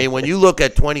 2017. I mean, when you look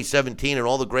at 2017 and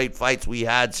all the great fights we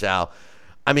had, Sal,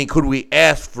 I mean, could we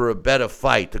ask for a better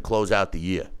fight to close out the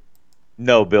year?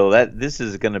 No, Bill, this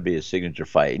is going to be a signature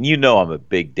fight. And I'm a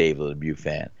big David Lemieux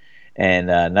fan. And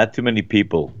not too many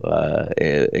people,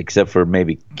 except for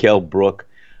maybe Kell Brook,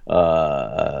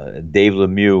 Dave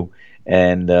Lemieux,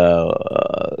 and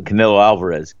Canelo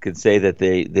Alvarez, could say that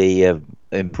they have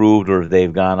improved or if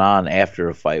they've gone on after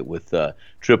a fight with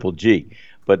Triple G.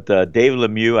 But David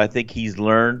Lemieux, I think he's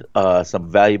learned some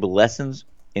valuable lessons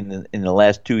in the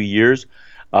last 2 years.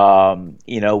 We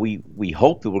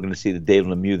hope that we're going to see the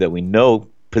David Lemieux that we know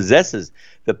possesses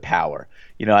the power.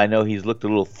 I know he's looked a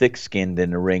little thick-skinned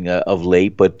in the ring of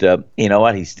late, but you know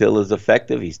what? He still is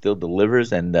effective. He still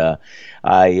delivers, and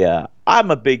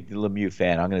I'm a big Lemieux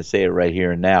fan. I'm going to say it right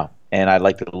here and now. And I'd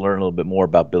like to learn a little bit more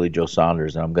about Billy Joe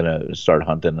Saunders, and I'm going to start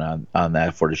hunting on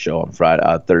that for the show on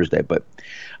Thursday. But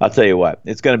I'll tell you what,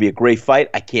 it's going to be a great fight.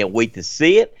 I can't wait to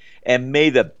see it, and may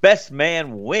the best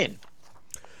man win.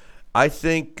 I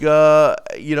think, Billy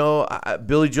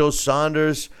Joe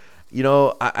Saunders,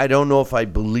 I don't know if I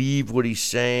believe what he's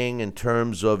saying in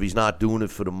terms of he's not doing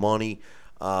it for the money.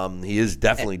 He is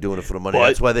definitely doing it for the money.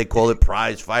 That's why they call it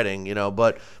prize fighting,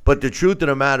 But the truth of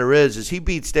the matter is he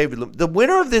beats David. The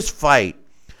winner of this fight,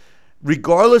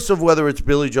 regardless of whether it's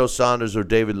Billy Joe Saunders or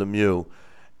David Lemieux,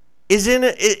 is in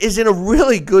a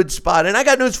really good spot. And I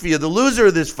got news for you: the loser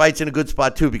of this fight's in a good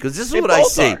spot too, because this is what I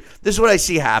see. This is what I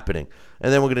see happening.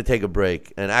 And then we're going to take a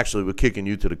break. And actually, we're kicking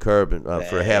you to the curb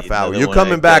for a half hour. You're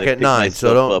coming back at 9,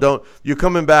 so don't. You're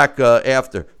coming back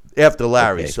after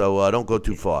Larry, okay. So don't go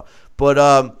too far.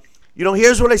 But,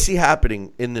 here's what I see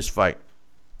happening in this fight.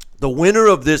 The winner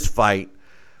of this fight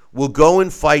will go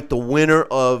and fight the winner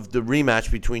of the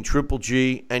rematch between Triple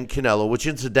G and Canelo, which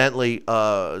incidentally,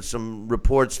 some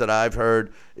reports that I've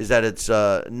heard is that it's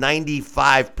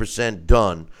 95%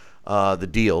 done, the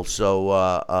deal.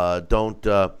 So don't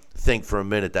think for a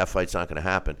minute that fight's not going to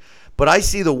happen. But I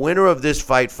see the winner of this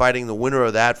fight fighting the winner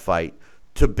of that fight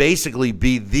to basically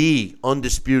be the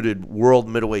undisputed world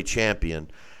middleweight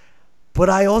champion. But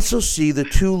I also see the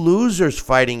two losers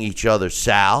fighting each other,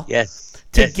 Sal. Yes.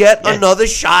 To get another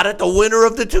shot at the winner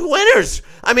of the two winners.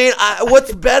 I mean,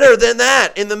 what's better than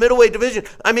that in the middleweight division?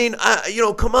 I mean,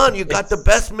 come on. You got the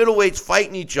best middleweights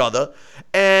fighting each other.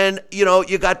 And,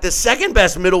 you got the second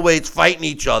best middleweights fighting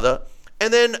each other.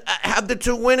 And then have the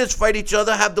two winners fight each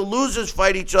other, have the losers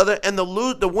fight each other, and the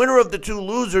winner of the two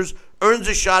losers earns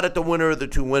a shot at the winner of the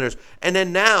two winners. And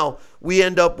then now we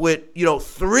end up with,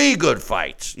 3 good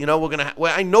fights. I know we're gonna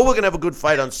have a good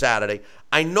fight on Saturday.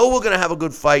 I know we're gonna have a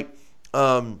good fight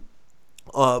with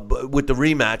the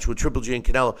rematch with Triple G and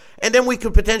Canelo. And then we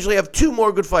could potentially have 2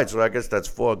 more good fights. So I guess that's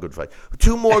 4 good fights.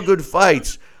 2 more good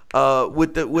fights.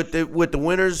 With the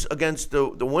winners against the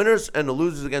winners and the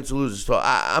losers against the losers. So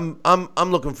I'm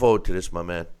looking forward to this, my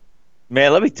man.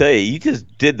 Man, let me tell you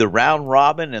just did the round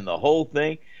robin and the whole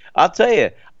thing. I'll tell you,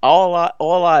 all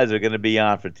eyes are going to be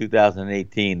on for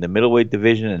 2018, the middleweight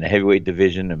division and the heavyweight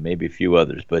division and maybe a few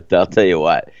others. But I'll tell you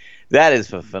what, that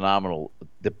is a phenomenal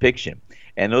depiction.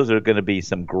 And those are going to be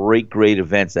some great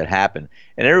events that happen.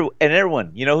 And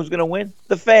everyone, who's going to win?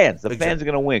 The fans. The fans are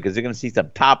going to win because they're going to see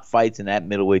some top fights in that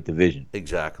middleweight division.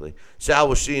 Exactly. Sal,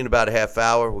 we'll see you in about a half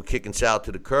hour. We're kicking Sal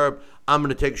to the curb. I'm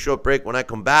going to take a short break. When I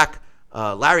come back,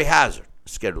 Larry Hazard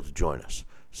is scheduled to join us.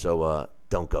 So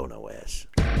don't go nowhere.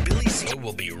 Billy C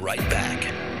will be right back.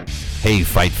 Hey,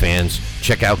 fight fans.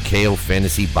 Check out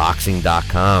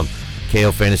KOFantasyBoxing.com.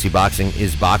 KO Fantasy Boxing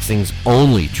is boxing's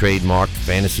only trademarked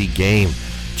fantasy game.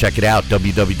 Check it out,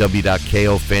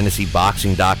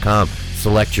 www.KOFantasyBoxing.com.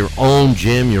 Select your own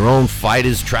gym, your own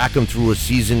fighters, track them through a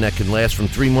season that can last from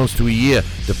 3 months to a year,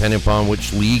 depending upon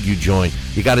which league you join.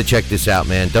 You got to check this out,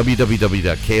 man.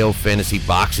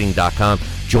 www.KOFantasyBoxing.com.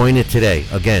 Join it today.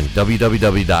 Again,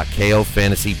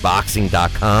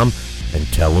 www.KOFantasyBoxing.com, and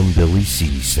tell them Billy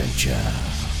C sent ya.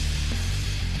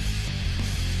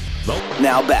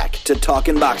 Now back to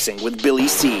Talkin' Boxing with Billy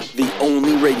C., the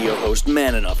only radio host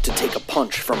man enough to take a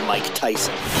punch from Mike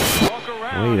Tyson.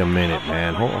 Wait a minute,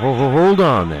 man. Hold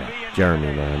on there.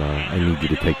 Jeremy, man, I need you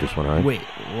to take this one, all right? Wait,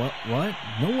 what?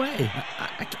 No way.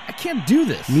 I can't do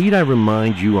this. Need I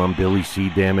remind you I'm Billy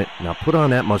C., damn it? Now put on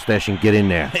that mustache and get in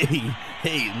there.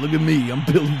 Hey, look at me. I'm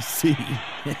Billy C.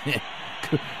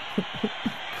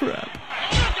 Crap.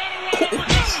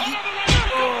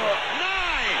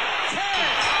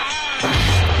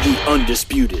 The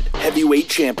undisputed heavyweight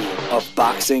champion of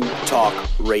Boxing Talk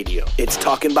Radio. It's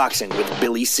Talkin' Boxing with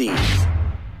Billy C.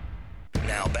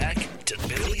 Now back to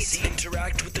Billy C.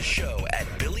 Interact with the show at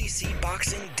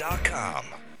BillyCBoxing.com.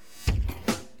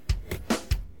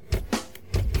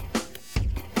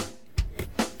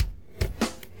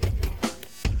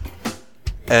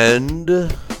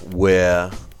 And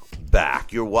we're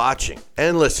back. You're watching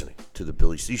and listening to the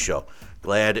Billy C. Show.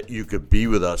 Glad you could be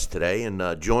with us today. And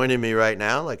joining me right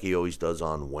now, like he always does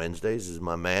on Wednesdays, is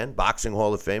my man, Boxing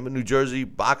Hall of Famer, New Jersey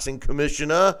Boxing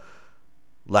Commissioner,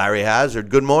 Larry Hazard.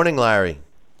 Good morning, Larry.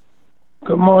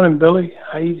 Good morning, Billy.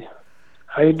 How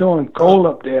How you doing? Cold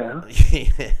up there,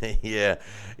 huh?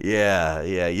 Yeah.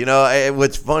 You know,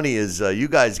 what's funny is you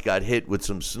guys got hit with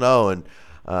some snow, and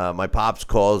my pops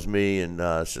calls me and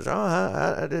says, "Oh,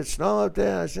 how did it snow up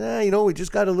there?" I said, "Yeah, we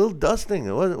just got a little dusting.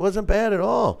 It wasn't bad at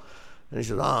all." And he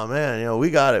says, "Oh man, we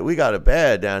got it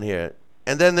bad down here."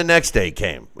 And then the next day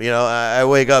came. I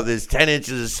wake up, there's 10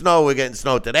 inches of snow. We're getting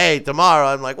snow today, tomorrow.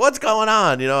 I'm like, what's going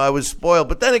on? I was spoiled.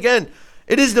 But then again,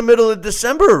 it is the middle of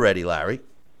December already, Larry.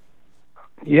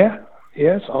 Yeah,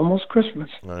 it's almost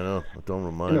Christmas. I know. Don't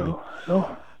remind me.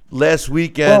 So, last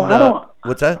weekend,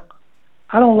 what's that?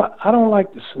 I don't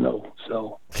like the snow.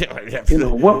 So,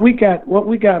 what we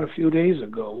got a few days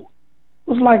ago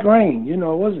was like rain. It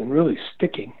wasn't really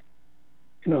sticking.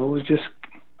 It was just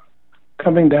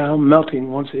coming down,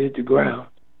 melting once it hit the ground.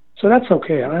 So that's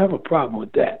okay. I don't have a problem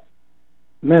with that.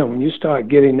 Man, when you start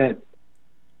getting that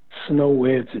snow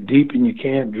where it's deep and you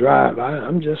can't drive,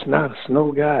 I'm just not a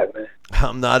snow guy, man.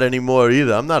 I'm not anymore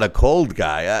either. I'm not a cold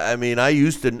guy. I mean, it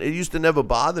used to never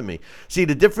bother me. See,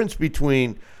 the difference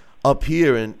between up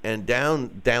here and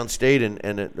downstate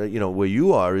and where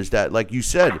you are is that, like you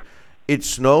said, it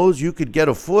snows, you could get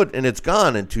a foot, and it's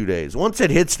gone in 2 days. Once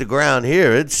it hits the ground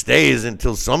here, it stays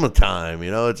until summertime.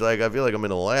 It's like I feel like I'm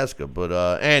in Alaska. But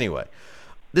anyway,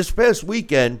 this past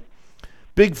weekend,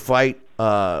 big fight.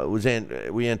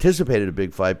 We anticipated a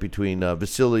big fight between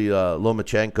Vasily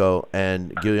Lomachenko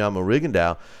and Guillermo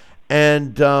Rigondeaux.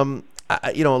 And, a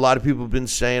lot of people have been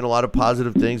saying a lot of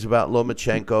positive things about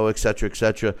Lomachenko, et cetera, et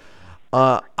cetera.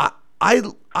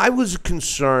 I was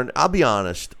concerned, I'll be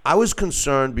honest, I was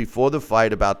concerned before the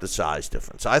fight about the size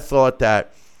difference. I thought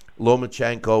that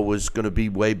Lomachenko was going to be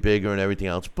way bigger and everything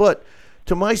else. But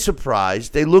to my surprise,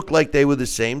 they looked like they were the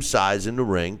same size in the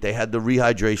ring. They had the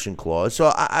rehydration clause.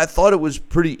 So I thought it was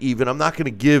pretty even. I'm not going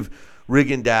to give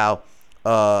Rigondeaux,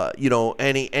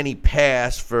 any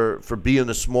pass for being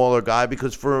the smaller guy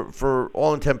because for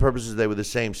all intent purposes, they were the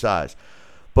same size.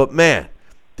 But, man,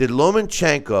 did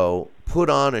Lomachenko put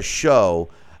on a show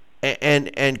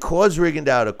and cause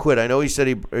Rigondeaux to quit. I know he said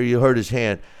he hurt his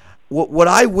hand. What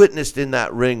I witnessed in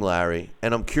that ring, Larry,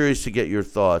 and I'm curious to get your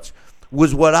thoughts,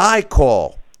 was what I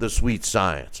call the sweet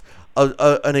science.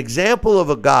 An example of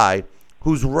a guy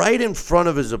who's right in front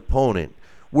of his opponent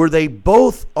where they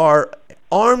both are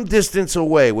arm distance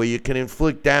away where you can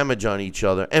inflict damage on each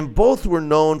other, and both were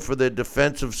known for their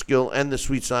defensive skill and the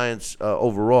sweet science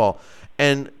overall.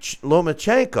 And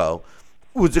Lomachenko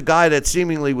was a guy that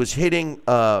seemingly was hitting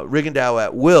Rigondeaux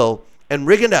at will, and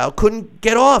Rigondeaux couldn't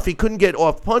get off. He couldn't get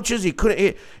off punches.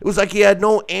 It was like he had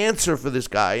no answer for this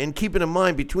guy. And keeping in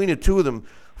mind, between the two of them,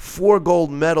 4 gold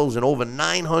medals and over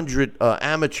 900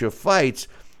 amateur fights,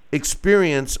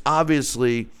 experience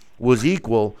obviously was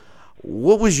equal.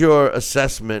 What was your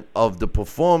assessment of the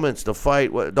performance, the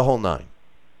fight, the whole nine?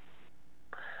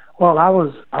 Well, I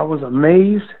was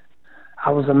amazed.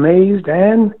 I was amazed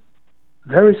and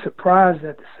very surprised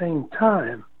at the same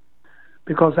time,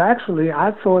 because actually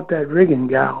I thought that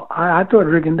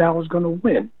Rigondeaux was going to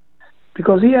win,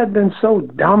 because he had been so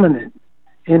dominant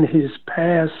in his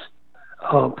past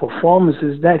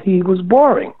performances that he was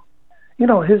boring.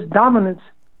 His dominance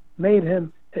made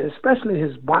him, especially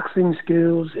his boxing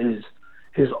skills, his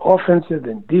offensive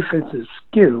and defensive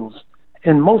skills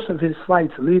in most of his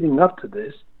fights leading up to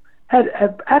this had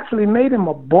actually made him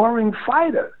a boring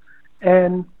fighter.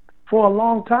 And for a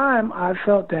long time, I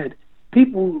felt that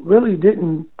people really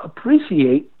didn't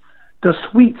appreciate the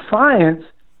sweet science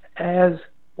as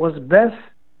was best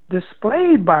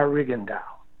displayed by Rigondeaux.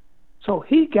 So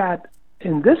he got,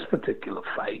 in this particular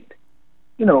fight,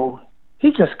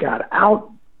 he just got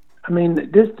out. I mean,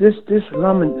 this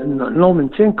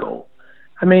Lomachenko,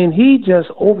 I mean, he just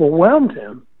overwhelmed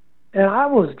him. And I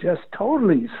was just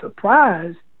totally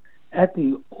surprised at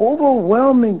the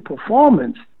overwhelming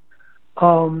performance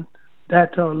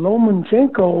that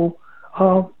Lomachenko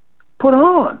put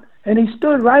on. And he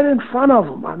stood right in front of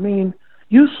him. I mean,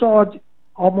 you saw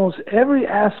almost every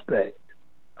aspect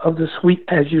of the sweet,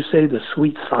 as you say, the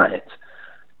sweet science.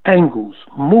 Angles,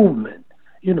 movement,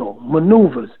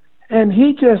 maneuvers. And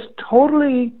he just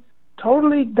totally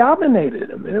dominated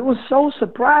him. And it was so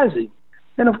surprising.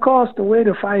 And, of course, the way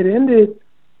the fight ended,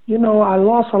 I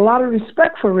lost a lot of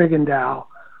respect for Rigondeaux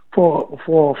for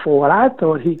what I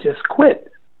thought he just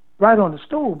quit right on the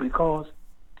stool, because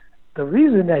the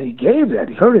reason that he gave that,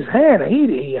 he hurt his hand, and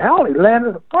he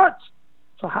landed a punch.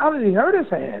 So how did he hurt his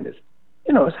hand?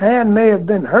 His hand may have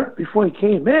been hurt before he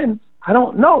came in. I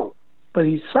don't know. But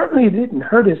he certainly didn't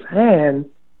hurt his hand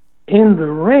in the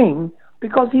ring,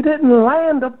 because he didn't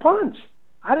land a punch.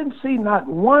 I didn't see not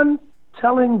one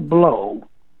telling blow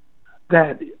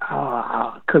that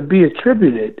could be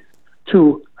attributed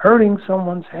to hurting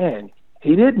someone's hand.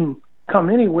 He didn't come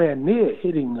anywhere near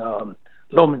hitting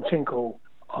Lomachenko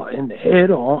in the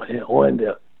head or in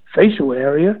the facial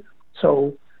area.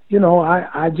 So,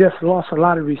 I just lost a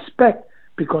lot of respect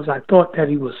because I thought that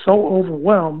he was so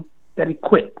overwhelmed that he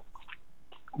quit.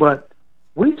 But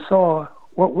what we saw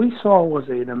was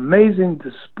an amazing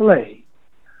display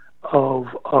of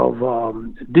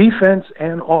defense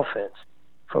and offense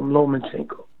from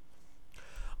Lomachenko.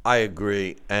 I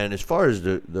agree. And as far as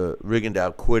the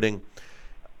Rigondeaux quitting,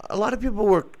 a lot of people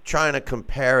were trying to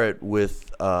compare it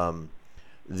with when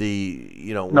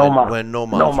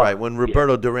Noma, right, when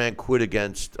Roberto Duran quit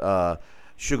against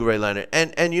Sugar Ray Leonard.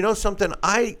 And you know something,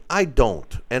 I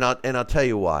don't, and I'll tell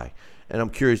you why. And I'm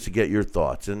curious to get your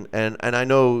thoughts. And I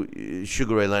know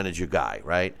Sugar Ray Leonard's your guy,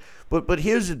 right? But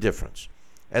here's the difference,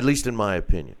 at least in my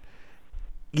opinion.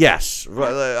 Yes,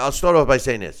 I'll start off by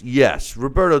saying this. Yes,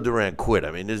 Roberto Duran quit.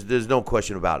 I mean, there's no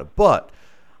question about it. But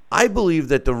I believe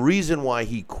that the reason why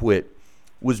he quit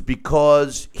was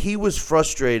because he was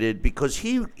frustrated because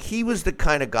he was the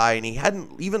kind of guy, and he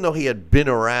hadn't, even though he had been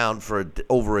around for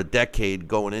over a decade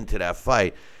going into that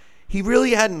fight, he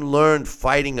really hadn't learned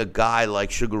fighting a guy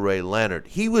like Sugar Ray Leonard.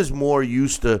 He was more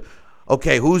used to,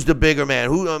 okay, who's the bigger man?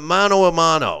 Who mano a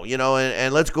mano,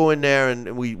 and let's go in there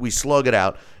and we slug it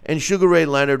out. And Sugar Ray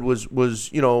Leonard was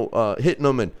hitting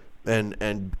him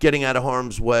and getting out of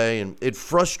harm's way, and it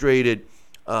frustrated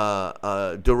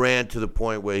Duran to the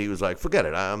point where he was like, forget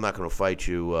it, I'm not going to fight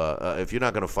you. If you're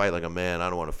not going to fight like a man, I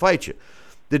don't want to fight you.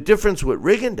 The difference with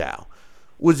Rigondeaux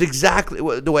was exactly,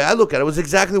 the way I look at it, was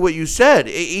exactly what you said.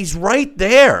 He's right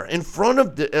there in front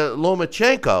of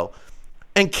Lomachenko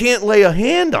and can't lay a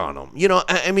hand on him.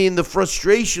 I mean, the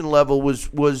frustration level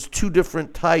was two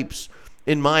different types,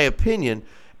 in my opinion,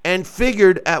 and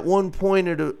figured at one point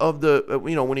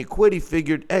when he quit, he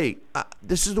figured, hey,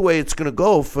 this is the way it's going to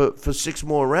go for 6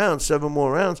 more rounds, 7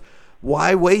 more rounds.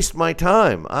 Why waste my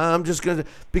time? I'm just going to,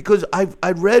 because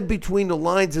I read between the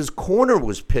lines his corner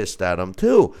was pissed at him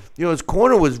too. His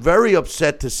corner was very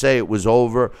upset to say it was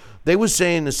over. They were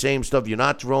saying the same stuff. You're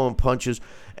not throwing punches.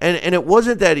 And it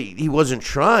wasn't that he wasn't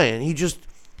trying.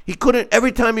 He couldn't,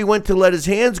 every time he went to let his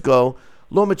hands go,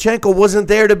 Lomachenko wasn't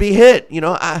there to be hit.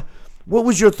 What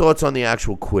was your thoughts on the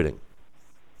actual quitting?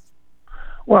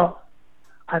 Well,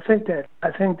 I think that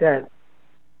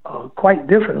quite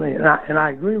differently, and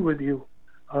I agree with you.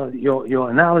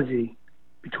 Your analogy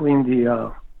between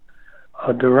the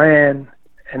Duran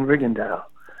and Rigondeaux.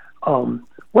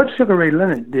 What Sugar Ray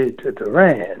Leonard did to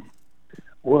Duran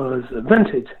was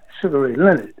vintage Sugar Ray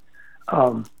Leonard.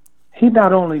 He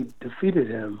not only defeated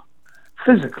him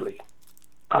physically,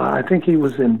 I think he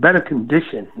was in better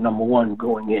condition, number one,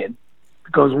 going in,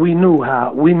 because we know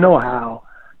how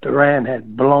Duran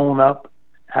had blown up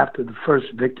after the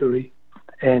first victory,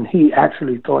 and he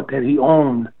actually thought that he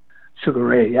owned Sugar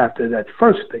Ray after that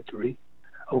first victory.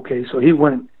 Okay, so he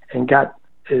went and got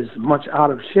as much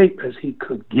out of shape as he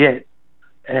could get,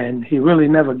 and he really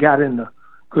never got in the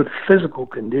good physical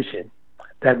condition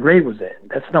that Ray was in.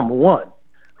 That's number one.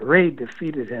 Ray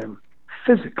defeated him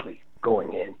physically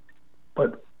going in.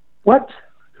 But what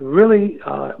really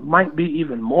might be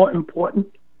even more important,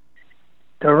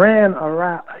 Duran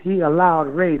allowed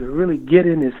Ray to really get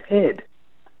in his head.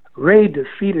 Ray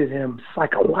defeated him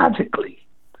psychologically,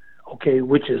 okay,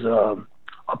 which is a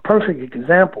perfect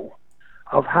example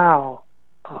of how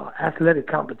athletic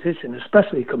competition,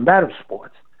 especially combative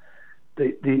sports,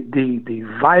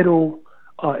 the vital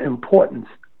importance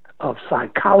of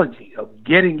psychology, of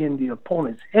getting in the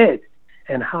opponent's head,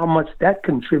 and how much that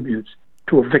contributes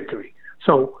to a victory.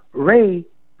 So Ray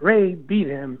beat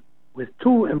him with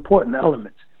two important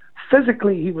elements.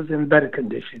 Physically, he was in better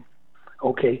condition,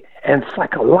 okay, and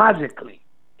psychologically,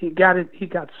 he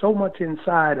got so much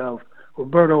inside of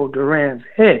Roberto Duran's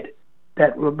head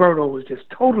that Roberto was just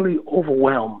totally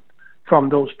overwhelmed from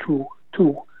those two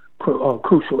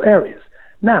crucial areas.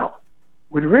 Now,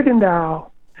 with Rigondeaux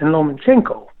and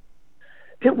Lomachenko,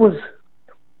 it was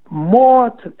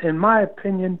more, in my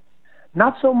opinion,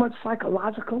 not so much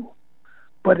psychological,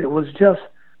 but it was just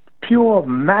pure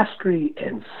mastery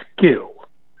and skill.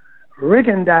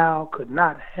 Rigondeaux could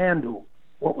not handle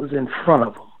what was in front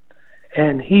of him,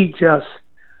 and he just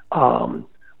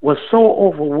was so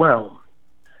overwhelmed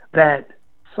that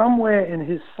somewhere in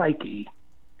his psyche,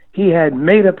 he had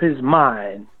made up his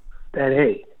mind that,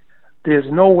 hey, there's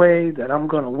no way that I'm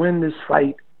going to win this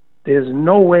fight. There's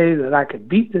no way that I could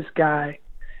beat this guy.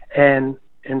 And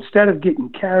instead of getting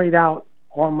carried out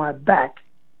on my back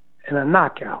in a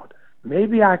knockout,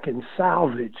 maybe I can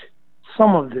salvage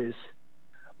some of this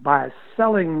by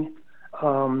selling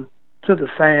to the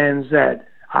fans that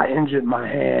I injured my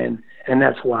hand, and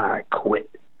that's why I quit.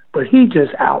 But he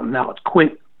just out and out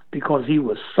quit because he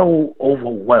was so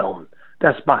overwhelmed.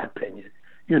 That's my opinion.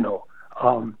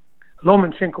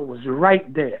 Lomachenko was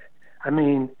right there. I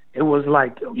mean, it was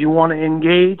like, you want to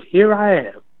engage? Here I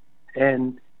am.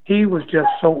 And he was just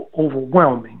so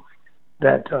overwhelming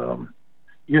that,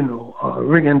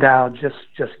 Rigondeaux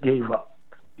just gave up.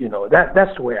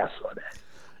 That's the way I saw that.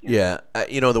 Yeah.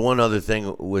 The one other thing,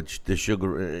 which the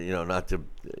Sugar, not to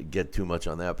get too much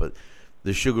on that, but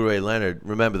the Sugar Ray Leonard,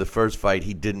 remember the first fight,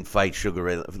 he didn't fight Sugar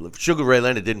Ray. Sugar Ray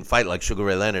Leonard didn't fight like Sugar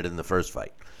Ray Leonard in the first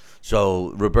fight.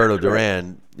 So Roberto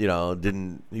Duran,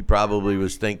 didn't. He probably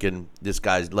was thinking, this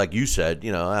guy's, like you said,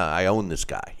 I own this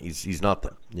guy. He's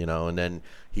nothing, And then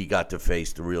he got to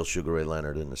face the real Sugar Ray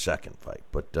Leonard in the second fight.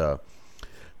 But the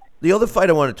other fight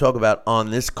I want to talk about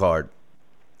on this card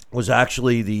was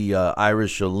actually the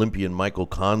Irish Olympian Michael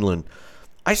Conlan.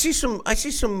 I see some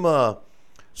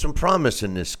promise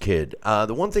in this kid.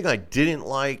 The one thing I didn't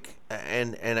like,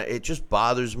 and it just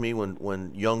bothers me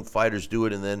when young fighters do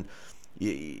it, and then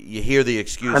you hear the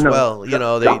excuse. Well, they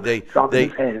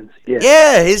his hands.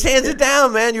 Yeah, his hands are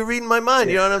down, man. You're reading my mind.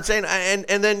 You know what I'm saying?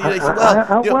 And then they say,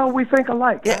 well, we think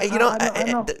alike. Yeah,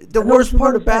 the worst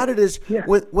part about it is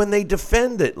when they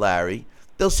defend it, Larry.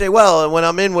 They'll say, well, when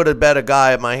I'm in with a better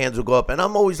guy, my hands will go up. And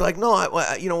I'm always like, no,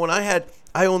 when I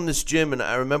owned this gym, and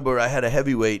I remember I had a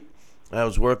heavyweight I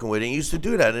was working with, and he used to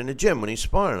do that in the gym when he's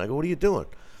sparring. I go, what are you doing?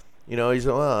 He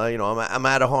said, well, I'm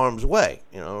out of harm's way.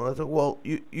 I thought, well,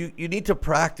 you need to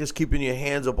practice keeping your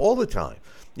hands up all the time.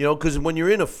 Because when you're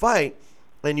in a fight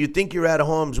and you think you're out of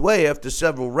harm's way after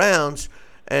several rounds,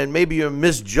 and maybe you're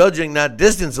misjudging that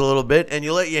distance a little bit, and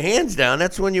you let your hands down,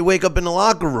 that's when you wake up in the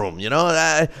locker room.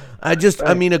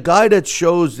 I mean, a guy that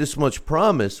shows this much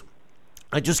promise,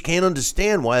 I just can't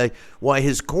understand why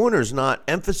his corner's not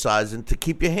emphasizing to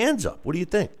keep your hands up. What do you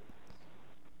think?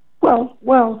 Well,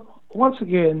 once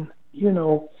again,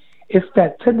 it's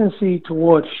that tendency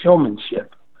towards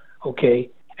showmanship, okay?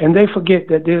 And they forget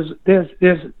that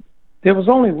there was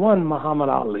only one Muhammad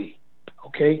Ali,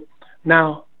 okay?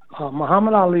 Now,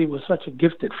 Muhammad Ali was such a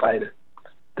gifted fighter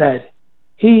that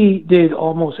he did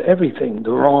almost everything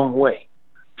the wrong way.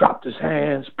 Dropped his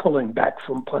hands, pulling back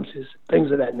from punches,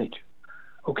 things of that nature.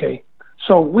 Okay?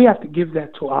 So we have to give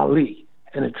that to Ali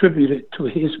and attribute it to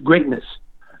his greatness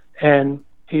and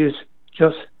his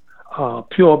just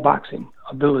pure boxing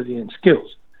ability and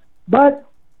skills. But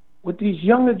with these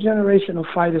younger generation of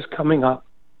fighters coming up,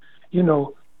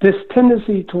 this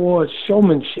tendency towards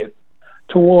showmanship,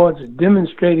 towards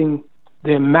demonstrating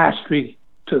their mastery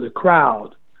to the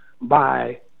crowd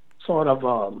by sort of,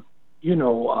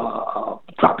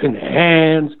 dropping their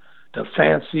hands, the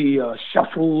fancy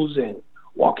shuffles and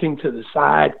walking to the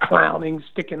side, clowning,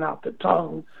 sticking out the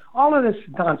tongue, all of this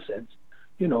nonsense,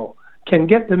 can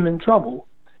get them in trouble.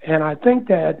 And I think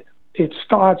that it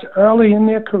starts early in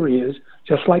their careers,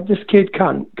 just like this kid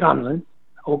Conlan,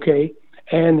 okay,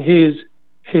 and his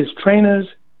trainers,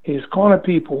 his corner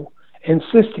people,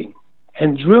 insisting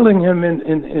and drilling him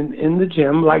in the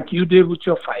gym like you did with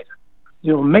your fighter,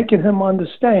 making him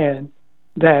understand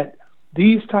that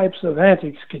these types of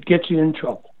antics could get you in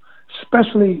trouble,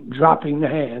 especially dropping the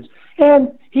hands.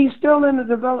 And he's still in the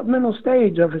developmental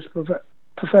stage of his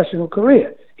professional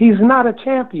career. He's not a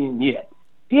champion yet.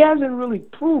 He hasn't really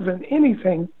proven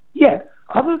anything yet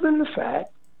other than the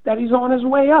fact that he's on his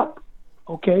way up,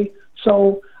 okay?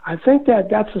 So I think that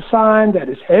that's a sign that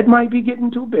his head might be getting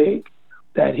too big,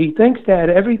 that he thinks that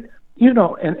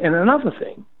and another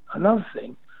thing,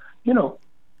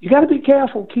 you got to be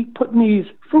careful, keep putting these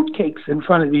fruitcakes in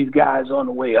front of these guys on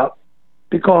the way up,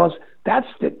 because that's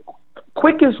the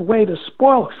quickest way to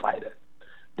spoil a fighter.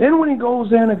 Then when he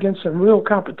goes in against some real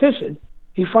competition,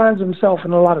 he finds himself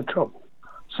in a lot of trouble.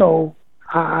 So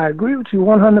I agree with you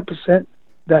 100%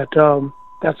 that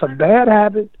that's a bad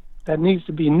habit that needs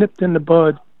to be nipped in the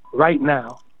bud right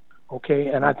now, okay?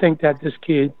 And I think that this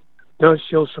kid does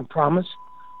show some promise,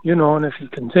 and if he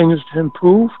continues to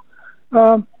improve,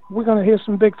 we're going to hear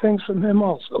some big things from him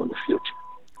also in the future.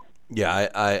 Yeah,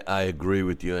 I agree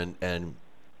with you. And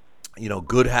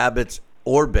good habits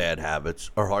or bad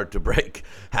habits are hard to break.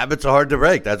 Habits are hard to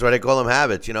break. That's why they call them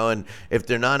habits, and if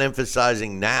they're not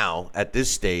emphasizing now at this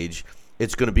stage,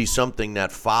 it's going to be something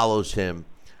that follows him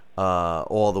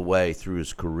all the way through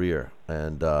his career.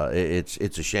 And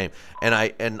it's a shame.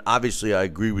 And obviously I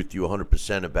agree with you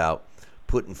 100% about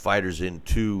putting fighters in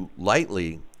too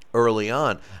lightly early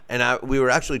on. And we were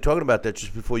actually talking about that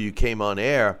just before you came on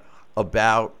air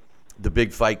about the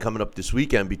big fight coming up this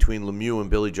weekend between Lemieux and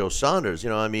Billy Joe Saunders.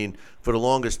 For the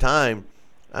longest time,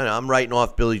 I'm writing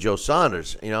off Billy Joe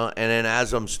Saunders, and then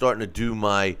as I'm starting to do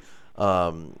my,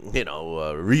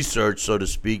 research, so to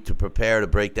speak, to prepare to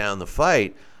break down the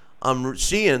fight, I'm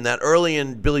seeing that early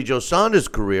in Billy Joe Saunders'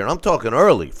 career, and I'm talking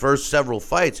early, first several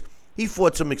fights, he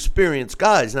fought some experienced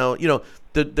guys. Now,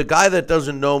 the guy that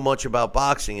doesn't know much about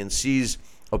boxing and sees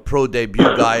a pro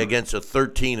debut guy against a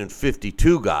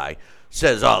 13-52 guy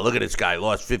says, oh, look at this guy,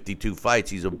 lost 52 fights,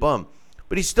 he's a bum.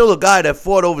 But he's still a guy that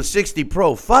fought over 60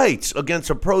 pro fights against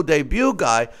a pro debut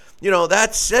guy.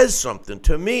 That says something.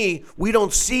 To me, we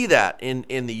don't see that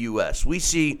in the U.S. We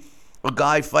see a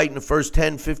guy fighting the first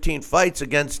 10, 15 fights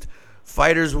against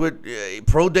fighters with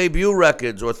pro debut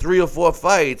records or 3 or 4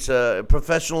 fights,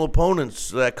 professional opponents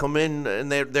that come in and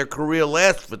their career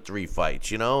lasts for 3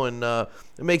 fights, and it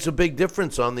makes a big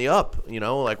difference on the up,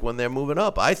 like when they're moving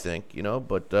up, I think,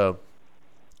 but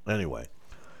anyway.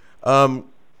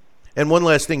 And one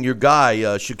last thing, your guy,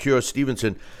 Shakur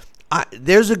Stevenson,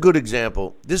 there's a good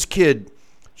example. This kid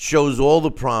shows all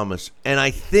the promise, and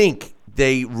I think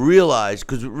they realize,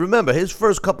 because remember, his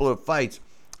first couple of fights,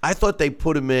 I thought they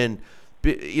put him in,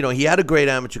 he had a great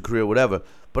amateur career, whatever,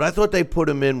 but I thought they put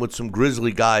him in with some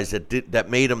grizzly guys that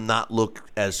made him not look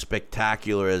as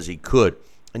spectacular as he could.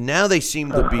 And now they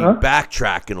seem to be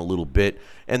backtracking a little bit,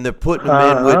 and they're putting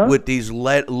him in with these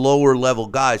lower-level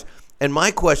guys. And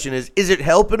my question is it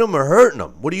helping him or hurting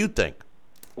him? What do you think?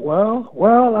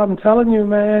 Well, I'm telling you,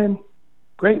 man,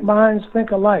 great minds think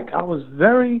alike. I was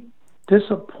very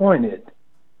disappointed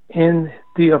in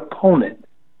the opponent.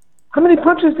 How many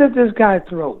punches did this guy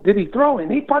throw? Did he throw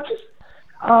any punches?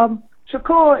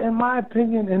 Shakur, in my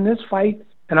opinion, in this fight,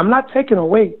 and I'm not taking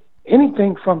away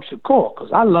anything from Shakur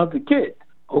because I love the kid,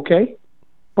 okay?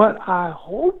 But I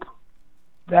hope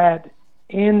that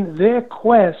in their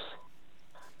quest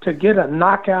to get a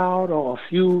knockout or a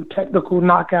few technical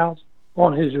knockouts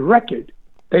on his record,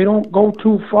 they don't go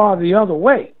too far the other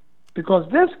way. Because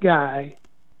this guy,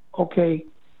 okay,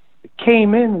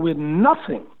 came in with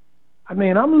nothing. I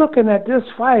mean, I'm looking at this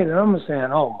fight and I'm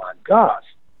saying, oh my gosh,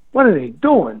 what are they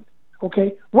doing?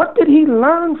 Okay, what did he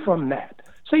learn from that?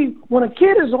 See, when a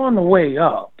kid is on the way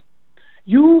up,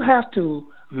 you have to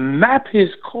map his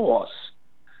course.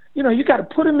 You got to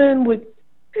put him in with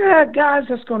guys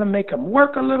that's going to make him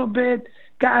work a little bit,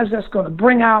 guys that's going to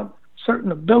bring out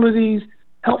certain abilities,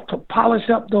 help to polish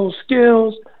up those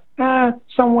skills.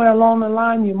 Somewhere along the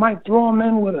line, you might throw him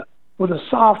in with a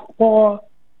sophomore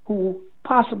who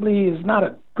possibly is not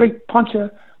a great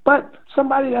puncher, but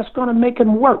somebody that's going to make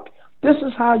him work. This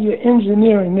is how you're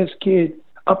engineering this kid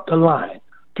up the line,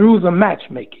 through the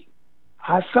matchmaking.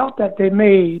 I felt that they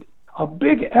made a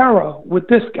big error with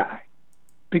this guy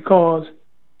because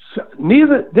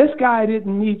this guy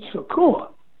didn't need Shakur,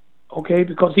 okay,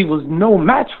 because he was no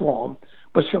match for him,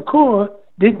 but Shakur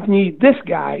didn't need this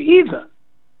guy either,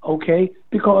 okay,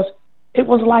 because it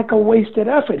was like a wasted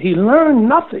effort. He learned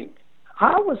nothing.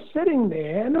 I was sitting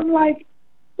there and I'm like,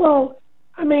 well,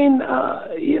 I mean,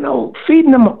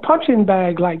 feeding him a punching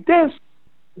bag like this,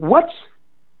 what's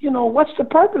the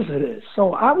purpose of this?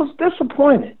 So I was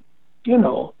disappointed,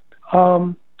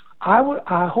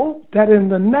 I hope that in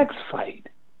the next fight,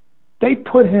 they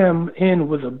put him in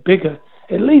with a bigger,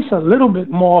 at least a little bit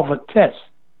more of a test,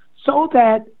 so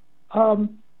that,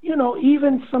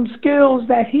 even some skills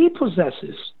that he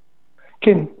possesses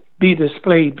can be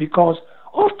displayed. Because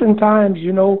oftentimes,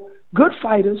 good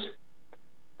fighters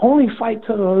only fight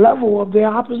to the level of their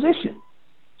opposition.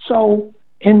 So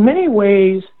in many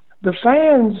ways, the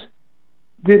fans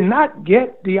did not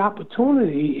get the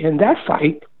opportunity in that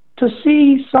fight to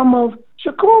see some of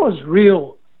Shakur's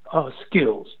real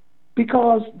skills,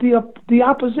 because the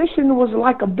opposition was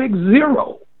like a big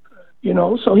zero,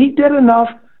 so he did enough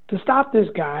to stop this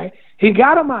guy. He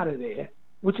got him out of there,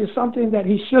 which is something that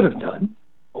he should have done,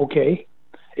 okay?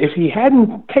 If he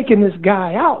hadn't taken this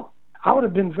guy out, I would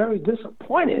have been very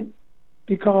disappointed,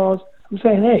 because I'm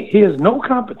saying, hey, he has no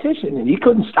competition, and he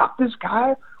couldn't stop this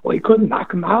guy, or he couldn't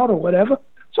knock him out or whatever.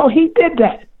 So he did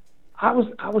that. I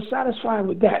was satisfied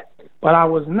with that, but I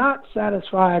was not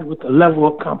satisfied with the level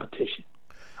of competition.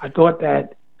 I thought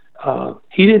that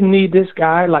he didn't need this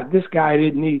guy like this guy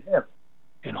didn't need him.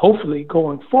 And hopefully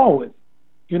going forward,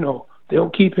 they'll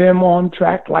keep him on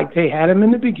track like they had him in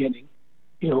the beginning.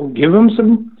 Give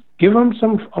him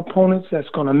some opponents that's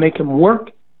going to make him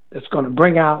work, that's going to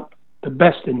bring out the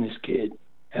best in this kid.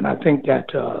 And I think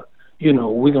that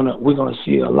we're gonna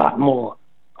see a lot more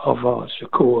of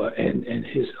Shakur and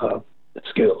his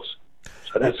skills.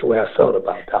 So that's the way I felt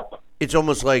about that one. It's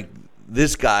almost like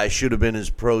this guy should have been his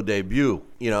pro debut,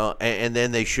 and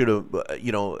then they should have,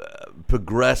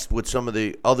 progressed with some of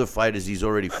the other fighters he's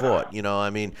already fought. I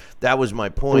mean, that was my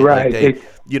point. Right. Like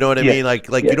you know what I mean? Like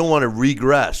you don't want to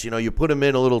regress. You put him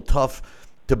in a little tough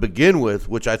to begin with,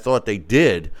 which I thought they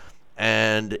did.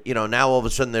 And, now all of a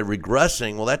sudden they're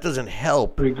regressing. Well, that doesn't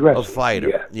help a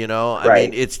fighter. Yeah. I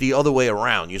mean, it's the other way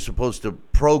around. You're supposed to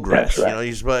progress.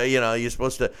 That's right. You're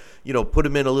supposed to, put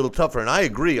him in a little tougher. And I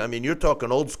agree. I mean, you're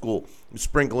talking old school.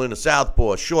 Sprinkle in a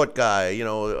southpaw, short guy,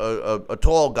 a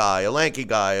tall guy, a lanky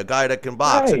guy, a guy that can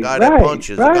box, a guy that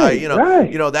punches, a guy,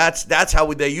 that's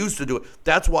how they used to do it.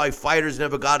 That's why fighters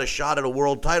never got a shot at a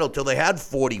world title till they had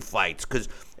 40 fights.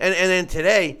 And then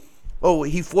today,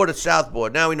 he fought a southpaw.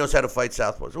 Now he knows how to fight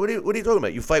southpaws. What are you talking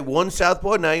about? You fight one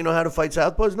southpaw, now you know how to fight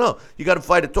southpaws? No, you got to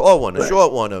fight a tall one, a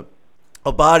short one,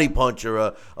 a body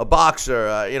puncher, a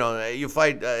boxer. You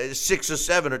fight 6 or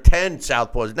 7 or 10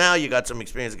 southpaws. Now you got some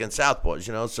experience against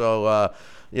southpaws. So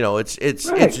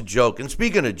it's a joke. And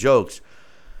speaking of jokes,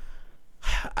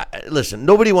 listen,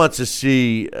 nobody wants to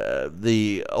see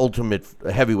the ultimate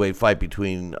heavyweight fight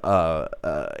between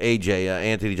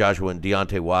Anthony Joshua, and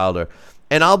Deontay Wilder.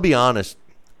 And I'll be honest,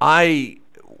 I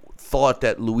thought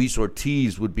that Luis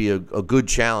Ortiz would be a good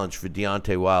challenge for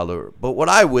Deontay Wilder. But what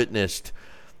I witnessed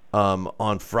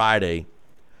on Friday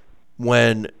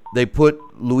when they put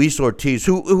Luis Ortiz,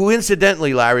 who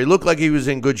incidentally, Larry, looked like he was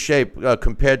in good shape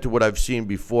compared to what I've seen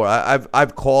before.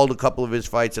 I've called a couple of his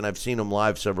fights, and I've seen him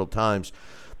live several times.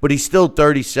 But he's still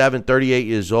 37, 38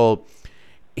 years old.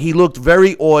 He looked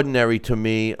very ordinary to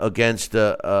me against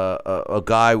a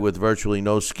guy with virtually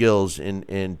no skills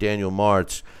in Daniel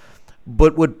Martz.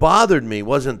 But what bothered me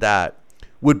wasn't that.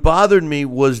 What bothered me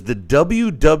was the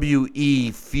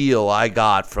WWE feel I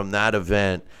got from that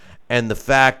event, and the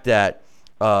fact that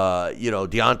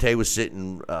Deontay was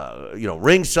sitting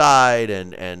ringside,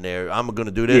 and they're, I'm going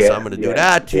to do this, I'm going to do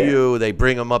that to you. They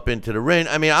bring him up into the ring.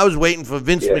 I mean, I was waiting for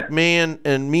Vince McMahon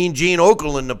and Mean Gene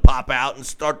Okerlund to pop out and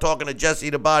start talking to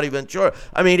Jesse the Body Ventura.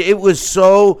 I mean, it was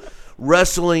so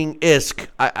wrestling-esque,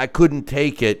 I couldn't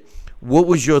take it. What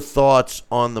was your thoughts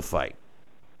on the fight?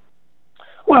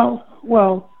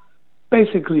 Well,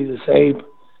 basically the same.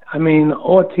 I mean,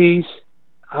 Ortiz,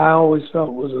 I always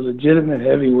felt was a legitimate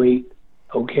heavyweight.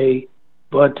 Okay,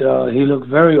 but he looked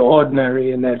very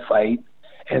ordinary in that fight.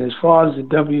 And as far as the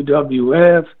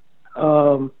WWF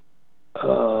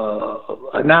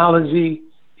analogy,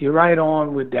 you're right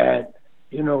on with that.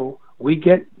 We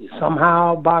get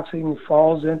somehow boxing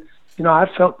falls in. I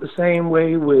felt the same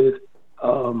way with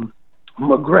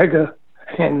McGregor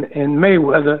and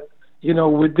Mayweather.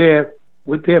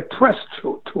 With their press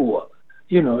tour.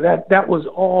 That was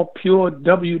all pure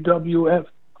WWF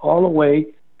all the way.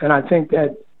 And I think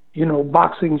that,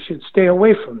 boxing should stay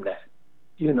away from that,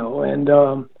 and,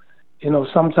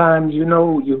 sometimes,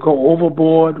 you go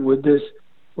overboard with this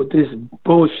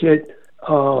bullshit.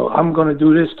 I'm going to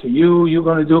do this to you. You're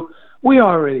going to do. We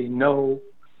already know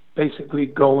basically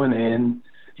going in,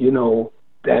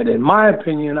 that in my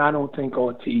opinion, I don't think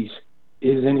Ortiz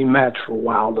is any match for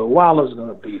Wilder. Wilder's going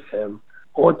to beat him.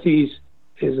 Ortiz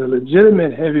is a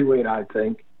legitimate heavyweight, I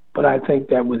think, but I think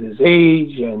that with his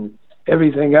age and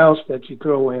everything else that you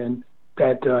throw in,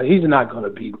 that he's not going to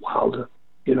beat Wilder,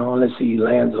 unless he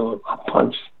lands a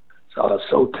punch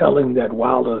so telling that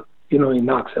Wilder, he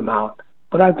knocks him out.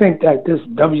 But I think that this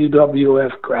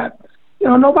WWF crap,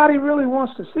 nobody really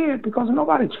wants to see it because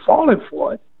nobody's falling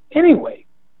for it anyway.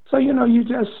 So,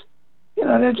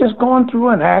 they're just going through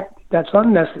an act that's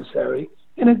unnecessary,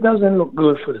 and it doesn't look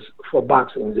good for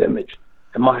boxing's image,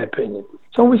 in my opinion.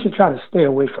 So we should try to stay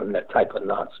away from that type of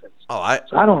nonsense. I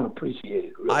don't appreciate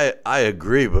it. Really. I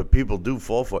agree, but people do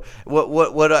fall for it.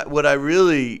 What I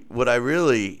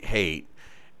really hate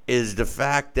is the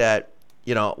fact that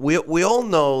we all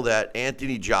know that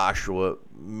Anthony Joshua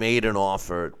made an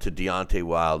offer to Deontay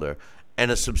Wilder, and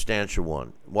a substantial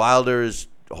one. Wilder is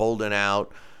holding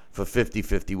out for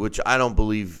 50-50, which I don't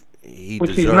believe he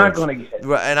deserves. He's not going to get.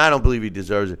 Right, and I don't believe he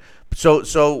deserves it.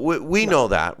 So we know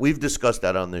that. We've discussed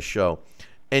that on this show.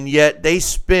 And yet they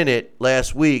spin it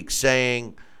last week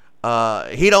saying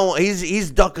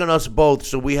he's ducking us both,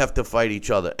 so we have to fight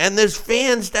each other. And there's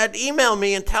fans that email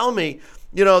me and tell me,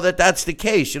 that that's the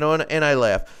case, and I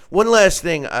laugh. One last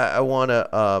thing I want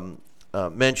to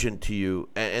mention to you,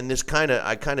 and this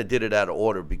I kind of did it out of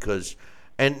order because,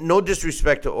 and no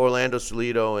disrespect to Orlando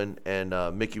Salido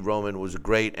and Mickey Roman, was a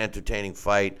great, entertaining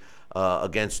fight.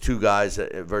 Against two guys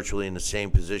virtually in the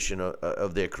same position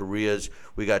of their careers.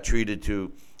 We got treated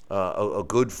to a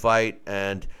good fight,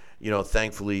 and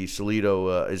thankfully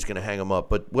Salido is going to hang him up.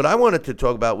 But what I wanted to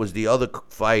talk about was the other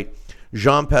fight.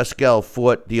 Jean Pascal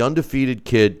fought the undefeated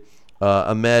kid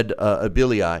Ahmed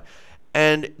Abili,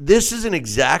 And this is an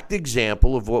exact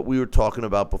example of what we were talking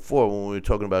about before when we were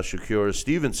talking about Shakur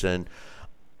Stevenson.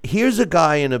 Here's a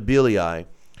guy in Abilii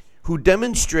who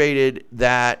demonstrated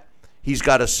that he's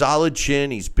got a solid chin,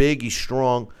 he's big, he's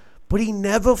strong, but he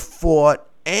never fought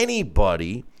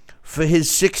anybody for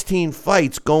his 16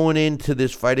 fights going into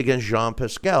this fight against Jean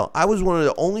Pascal. I was one of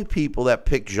the only people that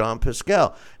picked Jean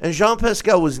Pascal. And Jean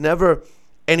Pascal was never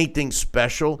anything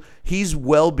special. He's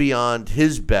well beyond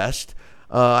his best.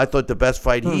 I thought the best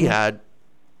fight he had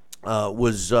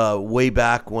was way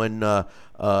back when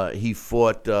he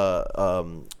fought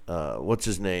what's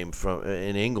his name from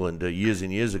in England years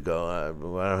and years ago.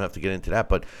 I don't have to get into that,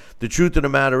 but the truth of the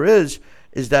matter is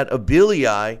that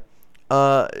Abilii,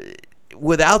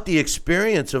 without the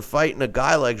experience of fighting a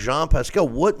guy like Jean Pascal,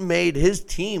 what made his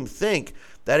team think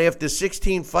that after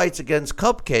 16 fights against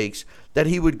cupcakes that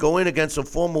he would go in against a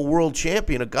former world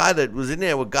champion, a guy that was in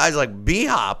there with guys like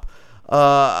B-Hop,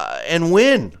 and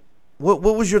win? What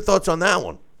was your thoughts on that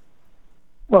one?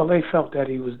 Well, they felt that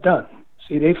he was done.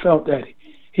 See, they felt that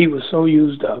he was so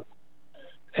used up,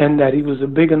 and that he was a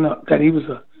big enough, that he was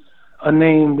a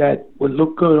name that would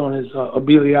look good on his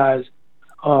Abilii's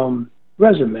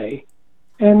resume,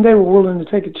 and they were willing to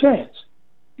take a chance.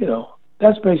 You know,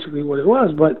 that's basically what it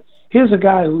was. But here's a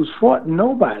guy who's fought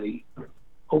nobody,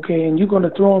 okay, and you're going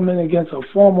to throw him in against a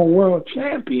former world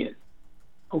champion,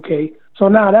 okay? So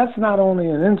now that's not only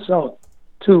an insult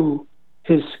to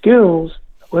his skills,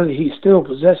 whether he still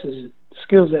possesses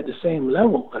skills at the same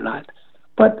level or not,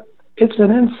 but it's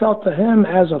an insult to him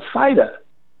as a fighter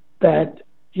that,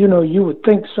 you know, you would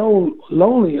think so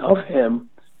lowly of him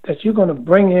that you're going to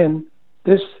bring in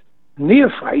this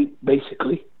neophyte,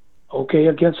 basically, okay,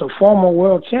 against a former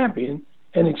world champion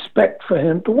and expect for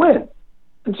him to win.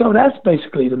 And so that's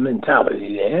basically the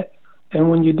mentality there. And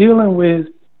when you're dealing with,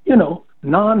 you know,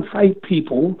 non-fight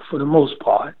people, for the most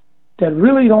part, that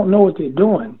really don't know what they're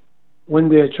doing when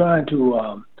they're trying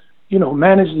to, you know,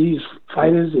 manage these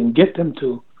fighters and get them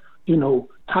to, you know,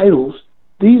 titles,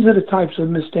 these are the types of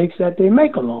mistakes that they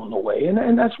make along the way.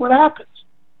 And that's what happens,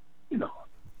 you know.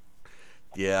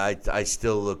 Yeah, I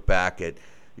still look back at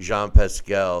Jean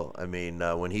Pascal. I mean,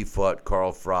 when he fought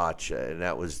Carl Froch, and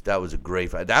that was a great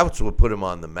fight. That's what put him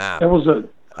on the map. That was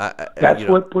That's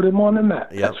what put him on the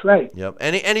map. Yep, that's right. Yep.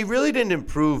 And he really didn't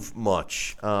improve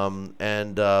much.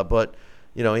 But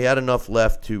you know, he had enough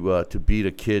left to beat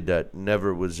a kid that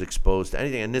never was exposed to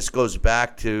anything. And this goes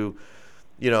back to,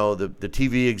 you know, the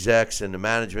TV execs and the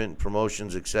management,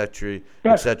 promotions, et cetera,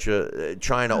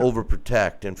 trying to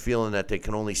overprotect and feeling that they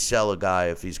can only sell a guy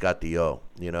if he's got the O.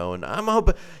 You know, and I'm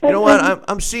hoping. You know what?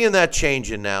 I'm seeing that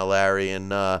changing now, Larry,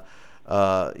 and.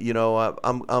 You know,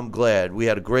 I'm glad. We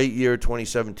had a great year,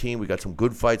 2017. We got some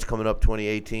good fights coming up,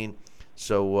 2018.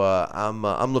 So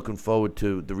I'm looking forward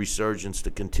to the resurgence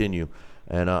to continue,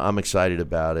 and I'm excited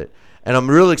about it. And I'm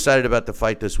really excited about the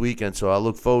fight this weekend. So I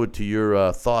look forward to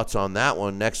your thoughts on that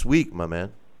one next week, my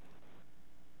man.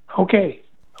 Okay.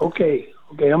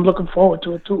 I'm looking forward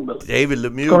to it too, Billy. David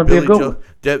Lemieux,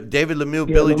 Billy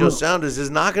Billy Joe Saunders is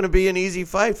not going to be an easy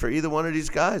fight for either one of these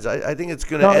guys. I think it's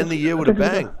going to end the year with a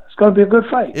bang. It's going to be a good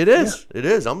fight. It is. Yeah. It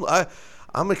is.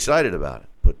 I'm excited about it.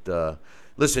 But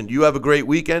listen, you have a great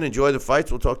weekend. Enjoy the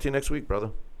fights. We'll talk to you next week, brother.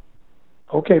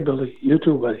 Okay, Billy. You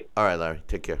too, buddy. All right, Larry.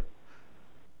 Take care.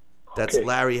 That's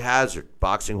Larry Hazard,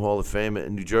 Boxing Hall of Fame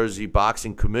and New Jersey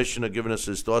Boxing Commissioner, giving us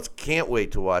his thoughts. Can't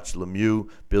wait to watch Lemieux,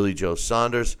 Billy Joe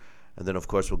Saunders. And then, of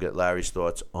course, we'll get Larry's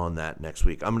thoughts on that next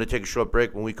week. I'm going to take a short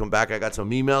break. When we come back, I got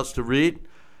some emails to read.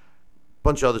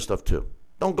 Bunch of other stuff, too.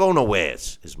 Don't go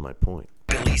nowheres, is my point.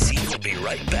 Billy C will be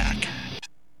right back.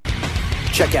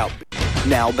 Check out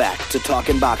Now Back to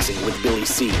Talkin' Boxing with Billy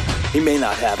C. He may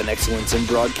not have an Excellence in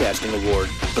Broadcasting award,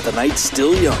 but the night's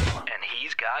still young. And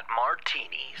he's got martinis.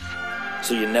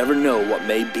 So you never know what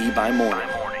may be by morning.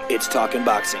 It's Talkin'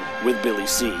 Boxing with Billy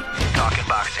C. Talkin'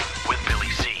 Boxing with Billy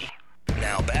C.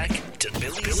 Now back to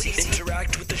Billy C.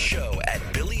 Interact with the show at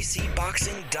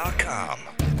BillyCBoxing.com.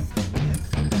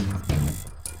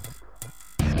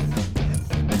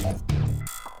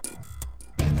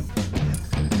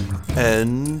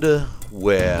 And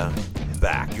we're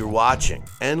back. You're watching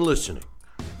and listening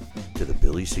to the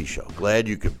Billy C. Show. Glad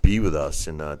you could be with us.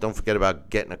 And don't forget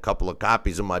about getting a couple of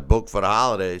copies of my book for the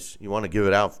holidays. You want to give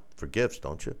it out for gifts,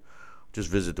 don't you? Just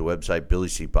visit the website,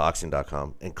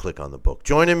 BillyCBoxing.com, and click on the book.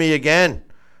 Joining me again,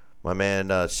 my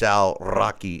man Sal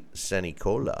Rocky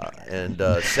Senicola.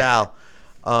 And Sal,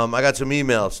 I got some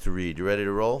emails to read. You ready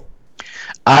to roll?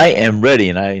 I am ready,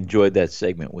 and I enjoyed that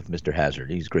segment with Mr. Hazard.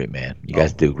 He's a great man. You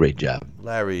guys do a great job.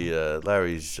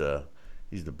 Larry's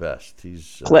he's the best.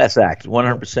 He's class act,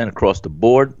 100% across the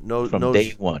board from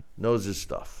day one. Knows his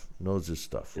stuff. knows his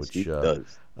stuff, Yes, which he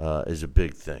does. is a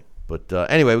big thing. But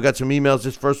anyway, we got some emails.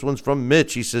 This first one's from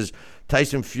Mitch. He says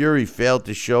Tyson Fury failed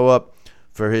to show up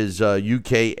for his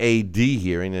UKAD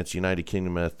hearing. That's United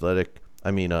Kingdom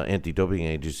Anti-Doping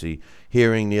Agency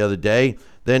hearing the other day.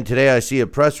 Then today I see a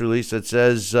press release that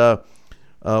says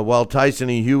while Tyson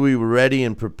and Huey were ready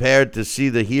and prepared to see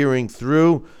the hearing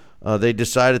through, they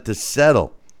decided to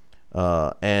settle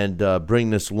and bring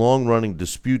this long-running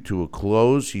dispute to a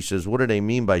close. He says, what do they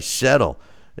mean by settle?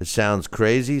 It sounds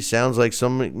crazy. Sounds like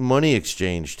some money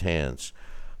exchanged hands.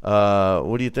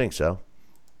 What do you think, Sal?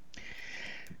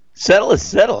 Settle is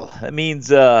settle. That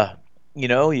means,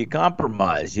 you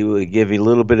compromise. You give a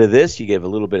little bit of this, you give a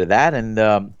little bit of that,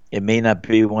 and it may not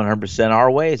be 100% our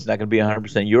way. It's not going to be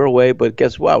 100% your way, but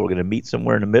guess what? We're going to meet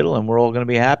somewhere in the middle, and we're all going to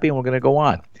be happy, and we're going to go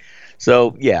on.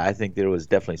 So, yeah, I think there was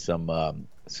definitely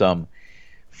some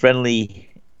friendly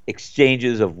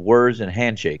exchanges of words and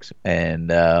handshakes,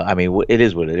 and it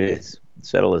is what it is.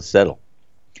 Settle is settle.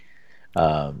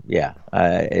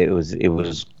 It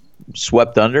was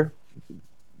swept under.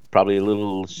 Probably a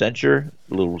little censure,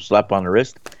 a little slap on the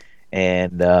wrist,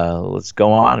 and let's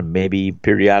go on, and maybe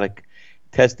periodic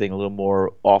testing a little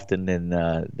more often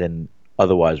than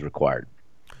otherwise required.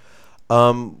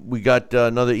 We got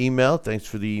another email. Thanks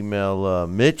for the email,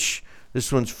 Mitch.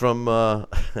 This one's from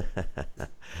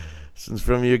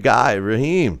your guy,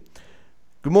 Raheem.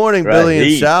 Good morning, Billy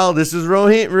and Sal. This is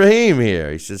Raheem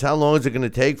here. He says, how long is it going to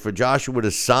take for Joshua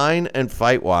to sign and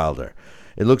fight Wilder?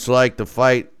 It looks like the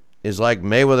fight is like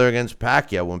Mayweather against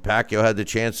Pacquiao, when Pacquiao had the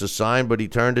chance to sign, but he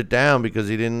turned it down because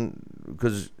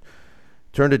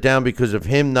of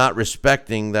him not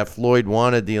respecting that Floyd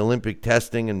wanted the Olympic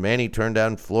testing, and Manny turned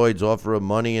down Floyd's offer of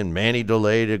money, and Manny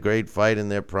delayed a great fight in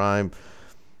their prime.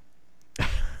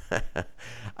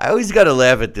 I always got to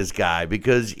laugh at this guy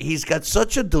because he's got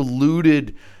such a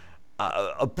diluted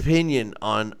opinion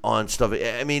on stuff.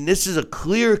 I mean, this is a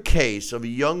clear case of a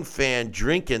young fan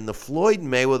drinking the Floyd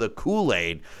Mayweather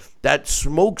Kool-Aid, that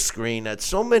smoke screen that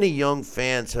so many young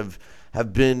fans have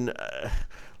been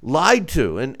lied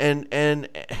to, and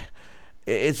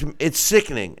it's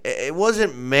sickening. It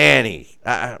wasn't Manny.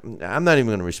 I'm not even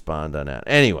going to respond on that.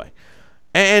 Anyway,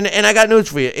 and I got news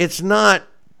for you. It's not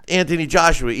Anthony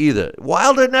Joshua either.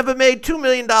 Wilder never made $2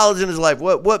 million in his life.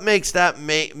 What makes that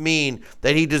mean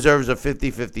that he deserves a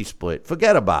 50-50 split?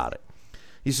 Forget about it.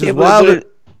 He says Wilder.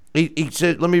 He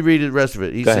said, let me read the rest of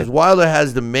it. He says Wilder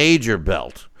has the major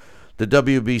belt, the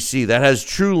WBC, that has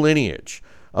true lineage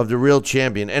of the real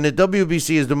champion, and the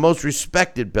WBC is the most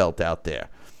respected belt out there.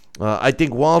 I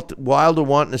think Wilder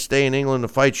wanting to stay in England to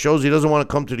fight shows he doesn't want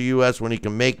to come to the U.S. when he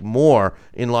can make more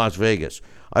in Las Vegas.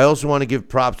 I also want to give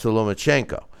props to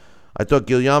Lomachenko. I thought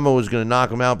Guillermo was going to knock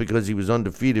him out because he was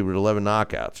undefeated with 11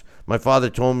 knockouts. My father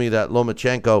told me that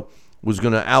Lomachenko was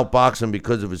going to outbox him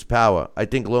because of his power. I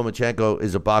think Lomachenko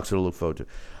is a boxer to look forward to.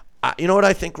 You know what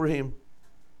I think, Raheem?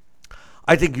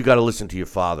 I think you got to listen to your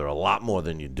father a lot more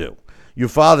than you do. Your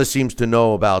father seems to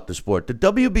know about the sport. The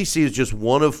WBC is just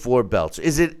one of 4 belts.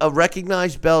 Is it a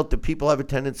recognized belt? Do people have a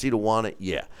tendency to want it?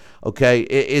 Yeah. Okay.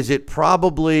 Is it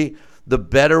probably the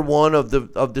better one of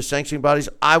the sanctioning bodies?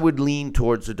 I would lean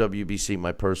towards the WBC,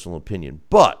 my personal opinion.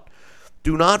 But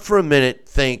do not for a minute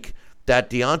think that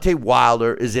Deontay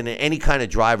Wilder is in any kind of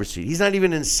driver's seat. He's not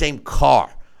even in the same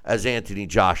car as Anthony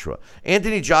Joshua.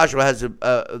 Anthony Joshua has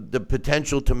the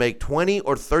potential to make $20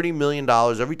 or $30 million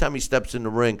every time he steps in the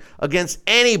ring against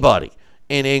anybody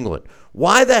in England.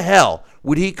 Why the hell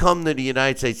would he come to the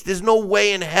United States? There's no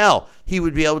way in hell he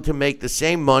would be able to make the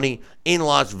same money in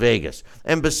Las Vegas.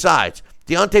 And besides,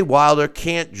 Deontay Wilder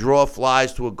can't draw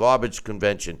flies to a garbage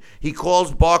convention. He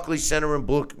calls Barclays Center in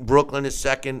Brooklyn his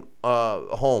second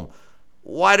home.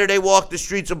 Why do they walk the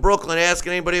streets of Brooklyn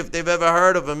asking anybody if they've ever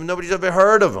heard of him? Nobody's ever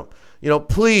heard of him.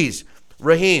 Please,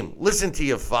 Raheem, listen to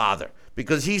your father,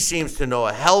 because he seems to know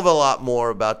a hell of a lot more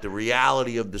about the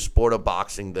reality of the sport of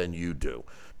boxing than you do.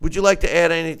 Would you like to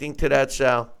add anything to that,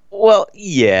 Sal? Well,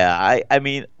 yeah. I'm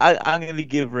going to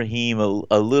give Raheem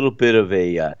a little bit of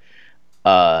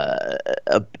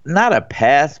not a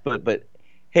pass, but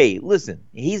hey, listen,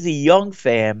 he's a young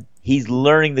fan. He's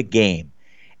learning the game,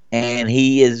 and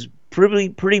he is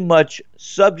pretty much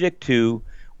subject to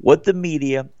what the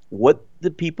media, what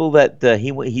the people that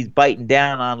he's biting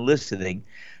down on listening.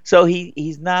 So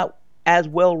he's not as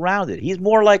well rounded. He's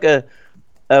more like a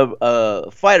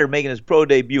fighter making his pro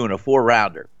debut in a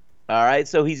 4-rounder. All right,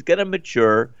 so he's gonna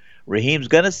mature. Raheem's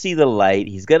gonna see the light.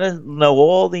 He's gonna know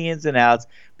all the ins and outs.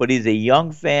 But he's a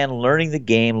young fan learning the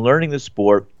game, learning the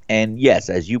sport. And yes,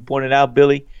 as you pointed out,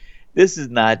 Billy, this is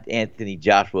not Anthony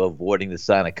Joshua avoiding to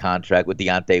sign a contract with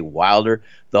Deontay Wilder.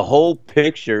 The whole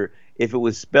picture if it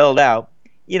was spelled out,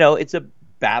 it's a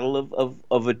battle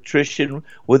of attrition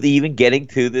with even getting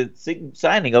to the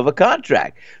signing of a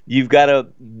contract. You've got to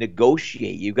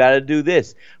negotiate. You've got to do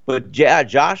this. But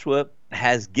Joshua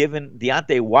has given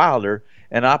Deontay Wilder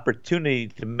an opportunity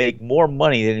to make more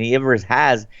money than he ever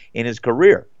has in his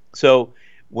career. So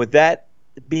with that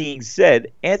being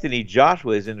said, Anthony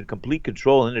Joshua is in complete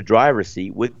control in the driver's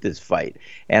seat with this fight.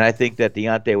 And I think that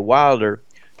Deontay Wilder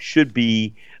should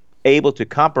be able to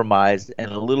compromise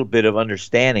and a little bit of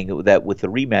understanding that with the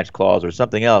rematch clause or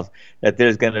something else, that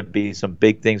there's going to be some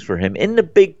big things for him in the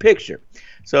big picture.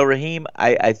 So Raheem,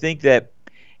 I think that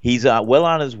he's well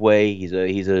on his way. He's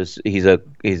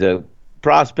a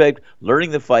prospect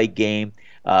learning the fight game.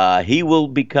 He will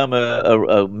become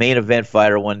a main event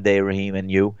fighter one day, Raheem, and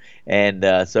you.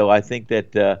 And so I think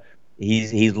that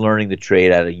he's learning the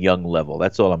trade at a young level.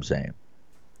 That's all I'm saying.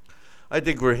 I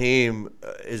think Raheem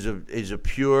is a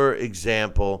pure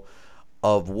example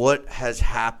of what has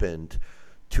happened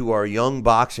to our young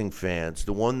boxing fans,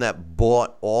 the one that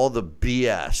bought all the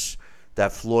BS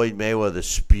that Floyd Mayweather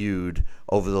spewed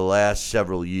over the last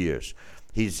several years.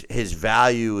 His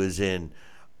value is in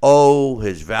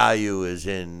his value is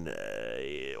in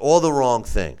all the wrong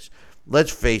things.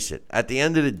 Let's face it, at the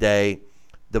end of the day,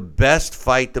 the best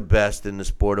fight the best in the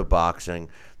sport of boxing.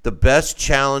 The best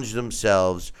challenge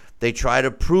themselves. They try to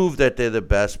prove that they're the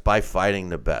best by fighting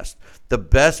the best. The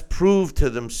best prove to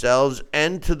themselves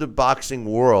and to the boxing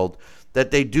world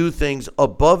that they do things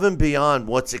above and beyond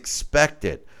what's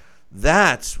expected.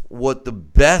 That's what the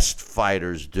best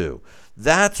fighters do.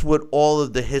 That's what all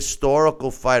of the historical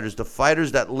fighters, the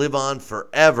fighters that live on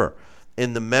forever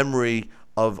in the memory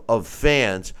of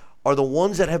fans, are the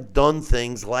ones that have done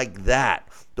things like that.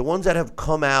 The ones that have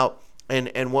come out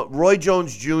and what Roy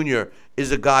Jones Jr.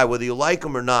 is a guy, whether you like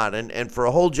him or not, and for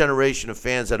a whole generation of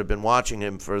fans that have been watching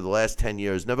him for the last 10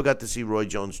 years, never got to see Roy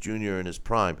Jones Jr. in his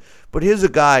prime. But here's a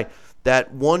guy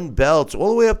that won belts all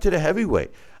the way up to the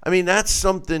heavyweight. I mean, that's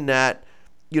something that,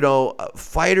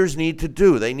 fighters need to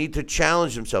do. They need to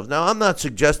challenge themselves. Now, I'm not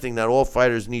suggesting that all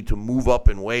fighters need to move up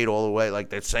in weight all the way, like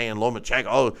they're saying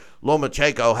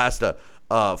Lomachenko has to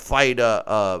fight,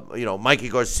 Mikey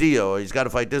Garcia, or he's got to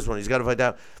fight this one, he's got to fight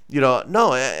that.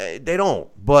 No, they don't.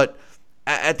 But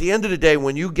at the end of the day,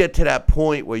 when you get to that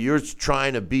point where you're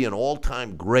trying to be an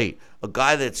all-time great, a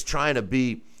guy that's trying to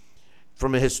be,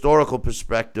 from a historical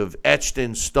perspective, etched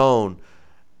in stone,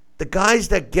 the guys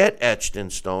that get etched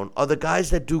in stone are the guys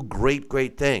that do great,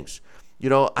 great things.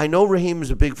 I know Raheem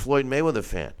is a big Floyd Mayweather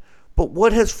fan, but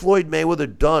what has Floyd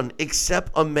Mayweather done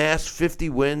except amass 50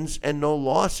 wins and no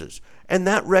losses? And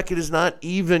that record is not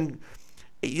even,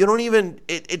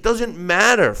 it doesn't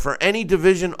matter for any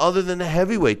division other than the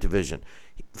heavyweight division.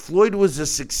 Floyd was a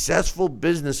successful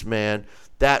businessman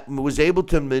that was able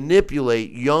to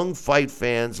manipulate young fight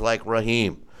fans like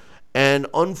Raheem. And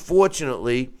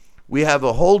unfortunately, we have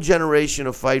a whole generation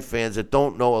of fight fans that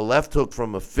don't know a left hook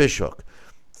from a fish hook.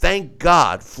 Thank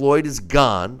God Floyd is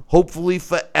gone, hopefully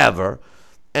forever.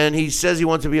 And he says he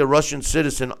wants to be a Russian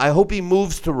citizen. I hope he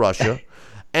moves to Russia.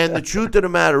 And the truth of the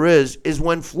matter is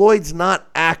when Floyd's not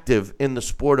active in the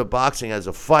sport of boxing as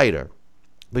a fighter,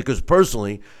 because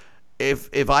personally,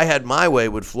 if I had my way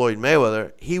with Floyd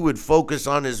Mayweather, he would focus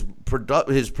on his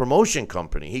promotion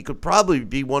company. He could probably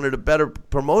be one of the better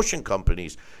promotion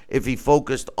companies if he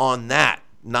focused on that,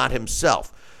 not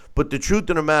himself. But the truth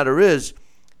of the matter is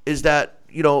that,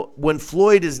 when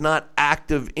Floyd is not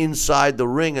active inside the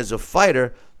ring as a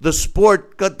fighter, the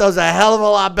sport does a hell of a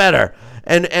lot better.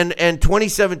 And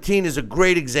 2017 is a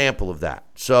great example of that.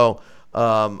 So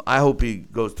I hope he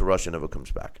goes to Russia and never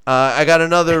comes back. I got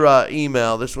another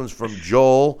email. This one's from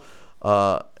Joel.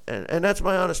 And that's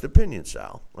my honest opinion,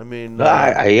 Sal. I mean,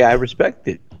 I respect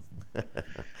it.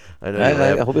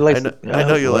 I hope he likes. I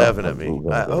know you're laughing at me.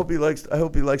 I hope he likes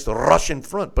the Russian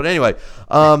front. But anyway,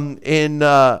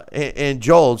 and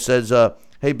Joel says,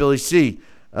 "Hey Billy C,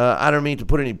 I don't mean to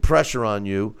put any pressure on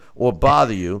you or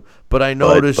bother you, but I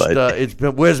noticed it's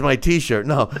been. Where's my T-shirt?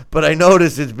 No, but I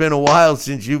noticed it's been a while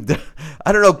since you've.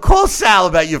 I don't know. Call Sal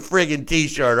about your friggin'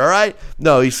 T-shirt. All right?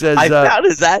 No, he says. I found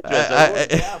his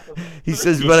address. He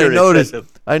says, but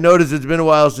I noticed it's been a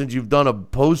while since you've done a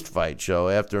post-fight show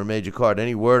after a major card.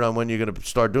 Any word on when you're going to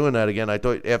start doing that again? I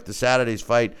thought after Saturday's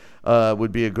fight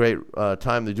would be a great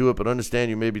time to do it, but understand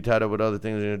you may be tied up with other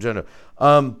things in your agenda.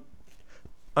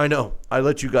 I know. I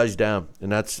let you guys down,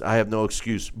 and I have no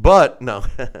excuse. But, no,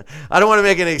 I don't want to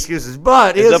make any excuses.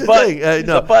 But here's the thing.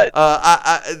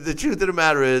 The truth of the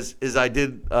matter is I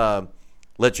did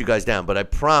let you guys down, but I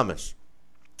promise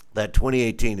that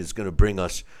 2018 is going to bring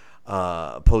us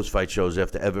post-fight shows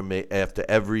after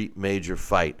every major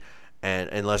fight. and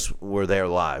unless we're there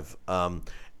live.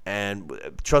 And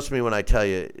trust me when I tell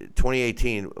you,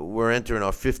 2018, we're entering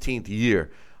our 15th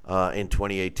year in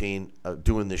 2018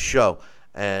 doing this show,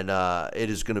 and it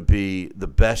is going to be the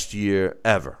best year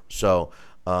ever. So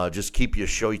just keep your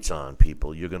shirts on,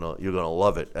 people. You're gonna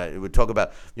love it. We talk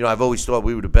about, I've always thought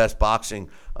we were the best boxing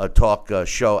talk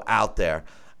show out there.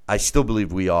 I still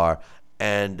believe we are,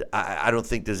 and I don't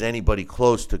think there's anybody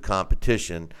close to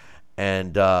competition.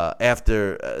 And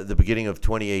after the beginning of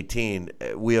 2018,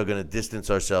 we are going to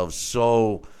distance ourselves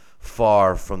so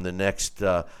far from the next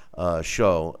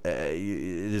show.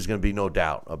 There's going to be no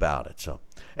doubt about it. So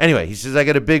anyway, he says, I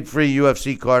got a big free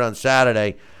UFC card on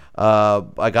Saturday.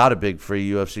 I got a big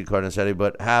free UFC card on Saturday,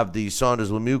 but have the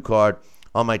Saunders Lemieux card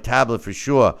on my tablet for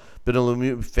sure. Been a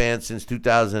Lemieux fan since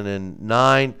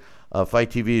 2009. Fight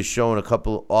TV is showing a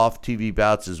couple off-TV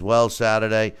bouts as well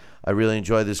Saturday. I really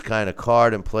enjoy this kind of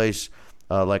card and place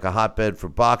like a hotbed for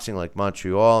boxing like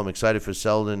Montreal. I'm excited for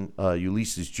Seldon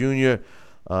Ulysses Jr.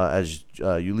 As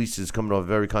Ulysses is coming off a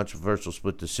very controversial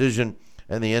split decision.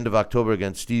 And the end of October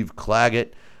against Steve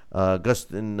Claggett.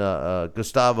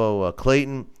 Gustavo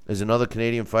Clayton is another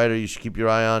Canadian fighter you should keep your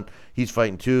eye on. He's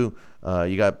fighting too.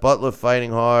 You got Butler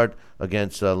fighting hard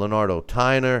against Leonardo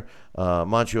Tyner.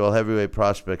 Montreal heavyweight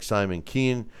prospect Simon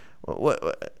Keane.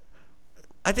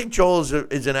 I think Joel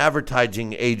is an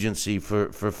advertising agency for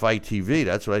Fight TV.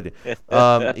 That's what I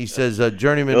did. He says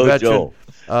journeyman veteran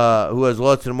who has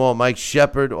lost to them all. Mike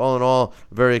Shepard, all in all,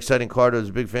 very exciting card. I was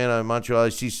a big fan of Montreal.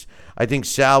 I think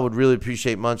Sal would really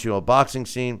appreciate Montreal boxing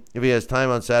scene. If he has time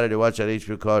on Saturday to watch that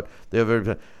HBO card, they're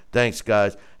very. Thanks,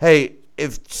 guys. Hey,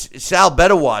 if Sal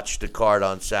better watch the card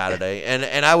on Saturday,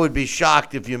 and I would be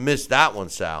shocked if you missed that one,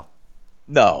 Sal.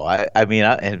 No, I mean,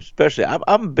 especially,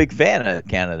 I'm a big fan of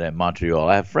Canada and Montreal.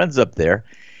 I have friends up there,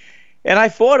 and I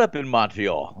fought up in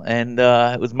Montreal, and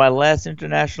it was my last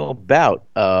international bout.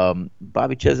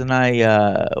 Bobby Ches and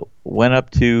I went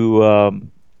up to,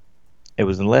 it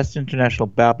was the last international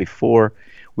bout before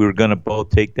we were going to both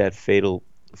take that fatal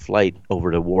flight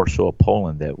over to Warsaw,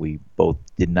 Poland, that we both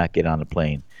did not get on the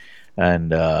plane. And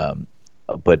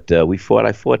but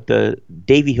I fought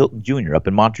Davey Hilton Jr. up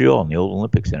in Montreal in the old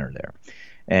Olympic Center there.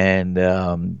 And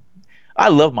I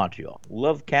love Montreal,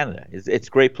 love Canada. It's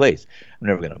a great place. I'm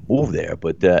never going to move there,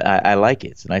 but I like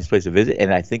it. It's a nice place to visit,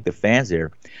 and I think the fans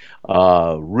there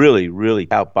really, really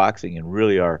tout boxing and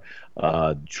really are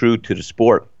true to the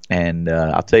sport. And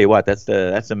I'll tell you what, that's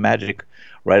the magic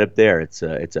right up there. It's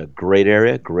a great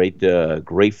area,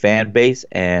 great fan base,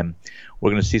 and we're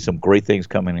going to see some great things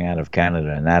coming out of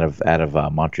Canada and out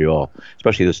of Montreal,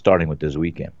 especially starting with this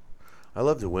weekend. I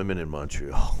love the women in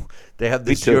Montreal. They have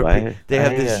this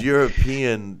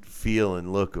European feel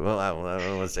and look. Well, I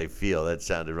don't want to say feel. That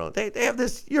sounded wrong. They have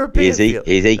this European feel.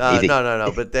 Easy.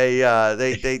 No. But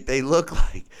they look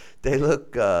like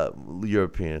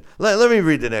European. Let me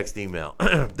read the next email.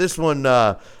 This one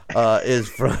is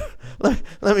from.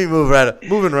 Let me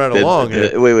moving right along.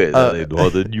 Wait.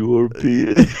 Northern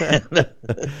European.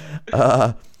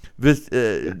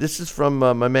 This is from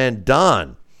my man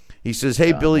Don. He says,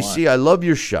 hey, Billy C., I love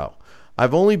your show.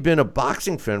 I've only been a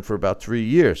boxing fan for about 3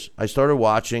 years. I started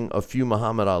watching a few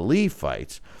Muhammad Ali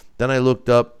fights. Then I looked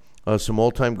up some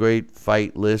all-time great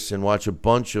fight lists and watched a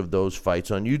bunch of those fights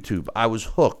on YouTube. I was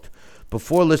hooked.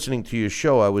 Before listening to your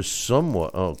show, I was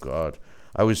somewhat of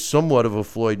a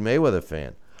Floyd Mayweather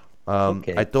fan.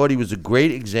 Okay. I thought he was a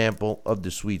great example of the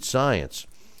sweet science.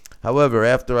 However,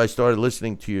 after I started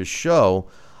listening to your show,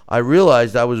 I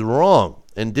realized I was wrong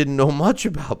and didn't know much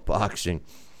about boxing.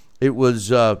 It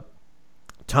was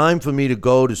time for me to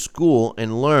go to school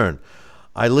and learn.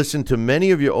 I listened to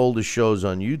many of your older shows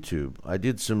on YouTube. I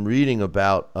did some reading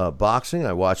about boxing.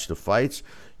 I watched the fights.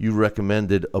 You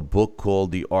recommended a book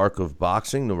called The Arc of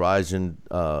Boxing, The Rise and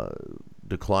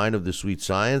Decline of the Sweet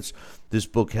Science. This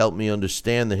book helped me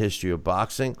understand the history of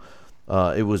boxing.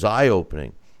 It was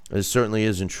eye-opening. It certainly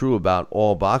isn't true about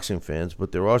all boxing fans,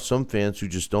 but there are some fans who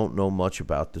just don't know much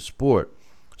about the sport.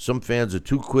 Some fans are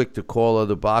too quick to call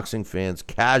other boxing fans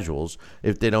casuals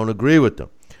if they don't agree with them.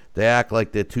 They act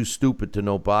like they're too stupid to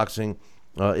know boxing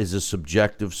is a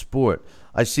subjective sport.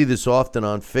 I see this often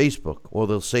on Facebook, or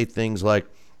they'll say things like,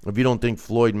 if you don't think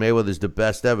Floyd Mayweather is the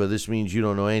best ever, this means you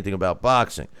don't know anything about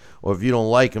boxing. Or if you don't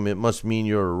like him, it must mean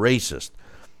you're a racist.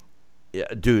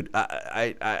 Yeah, dude,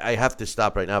 I have to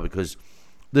stop right now because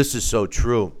this is so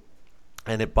true.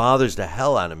 And it bothers the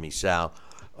hell out of me, Sal,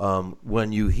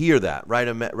 when you hear that right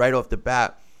off the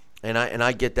bat. And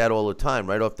I get that all the time,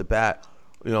 right off the bat.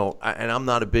 And I'm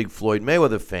not a big Floyd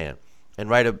Mayweather fan. And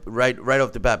right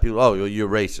off the bat, people, oh, you're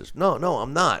racist. No,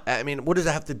 I'm not. I mean, what does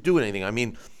that have to do with anything? I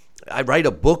mean, I write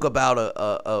a book about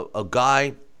a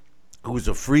guy who was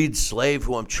a freed slave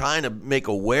who I'm trying to make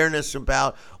awareness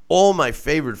about. All my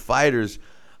favorite fighters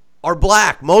are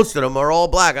black. Most of them are all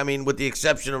black. I mean, with the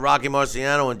exception of Rocky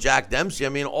Marciano and Jack Dempsey. I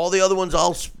mean, all the other ones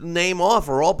I'll name off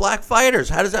are all black fighters.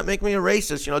 How does that make me a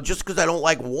racist? Just because I don't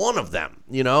like one of them.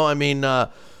 I mean,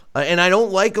 and I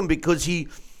don't like him because the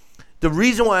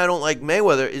reason why I don't like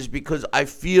Mayweather is because I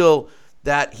feel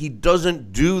that he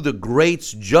doesn't do the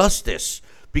greats justice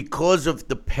because of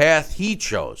the path he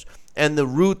chose and the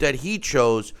route that he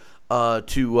chose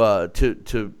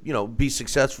to be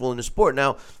successful in the sport.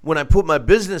 Now, when I put my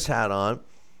business hat on,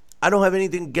 I don't have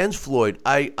anything against Floyd.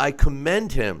 I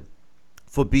commend him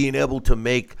for being able to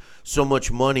make so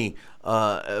much money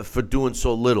for doing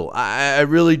so little. I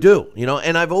really do.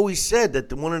 And I've always said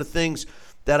that one of the things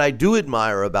that I do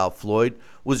admire about Floyd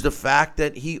was the fact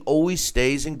that he always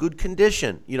stays in good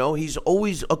condition. He's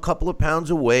always a couple of pounds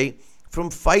away from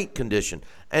fight condition.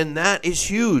 And that is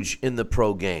huge in the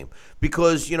pro game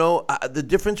because, the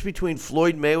difference between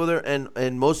Floyd Mayweather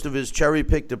and most of his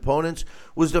cherry-picked opponents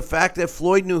was the fact that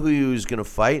Floyd knew who he was going to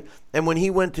fight. And when he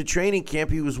went to training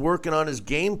camp, he was working on his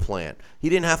game plan. He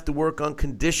didn't have to work on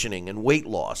conditioning and weight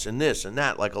loss and this and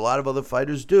that like a lot of other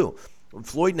fighters do.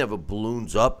 Floyd never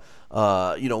balloons up,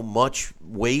 much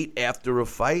weight after a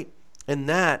fight. And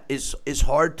that is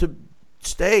hard to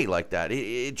stay like that.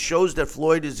 It shows that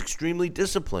Floyd is extremely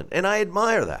disciplined, and I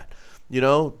admire that,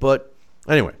 But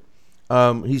anyway,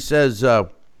 he says that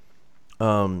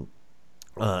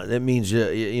means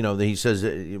he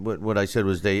says what I said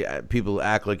was people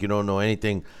act like you don't know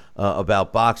anything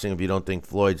about boxing if you don't think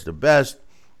Floyd's the best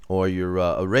or you're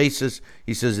a racist.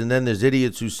 He says, and then there's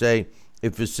idiots who say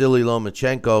if Vasily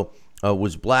Lomachenko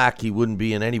was black, he wouldn't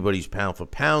be in anybody's pound for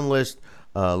pound list.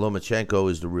 Lomachenko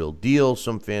is the real deal.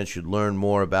 Some fans should learn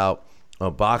more about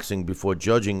boxing before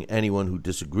judging anyone who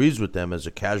disagrees with them as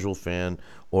a casual fan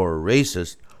or a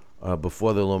racist.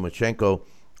 Before the Lomachenko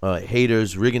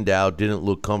haters, Rigondeaux didn't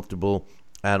look comfortable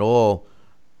at all.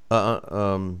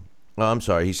 I'm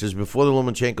sorry. He says before the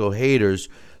Lomachenko haters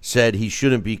said he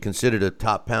shouldn't be considered a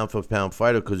top pound-for-pound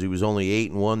fighter because he was only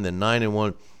 8-1, then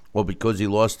 9-1, or because he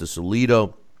lost to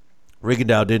Salido.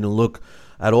 Rigondeaux didn't look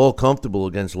at all comfortable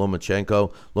against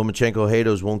Lomachenko. Lomachenko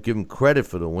haters won't give him credit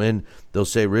for the win. They'll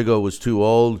say Rigo was too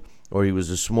old or he was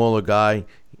a smaller guy.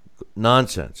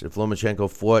 Nonsense. If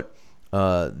Lomachenko fought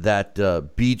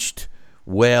that beached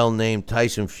whale named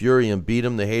Tyson Fury and beat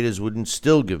him, the haters wouldn't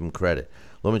still give him credit.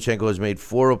 Lomachenko has made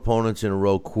 4 opponents in a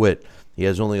row quit. He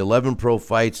has only 11 pro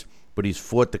fights, but he's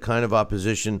fought the kind of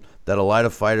opposition that a lot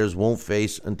of fighters won't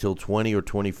face until 20 or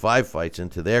 25 fights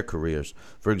into their careers.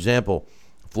 For example,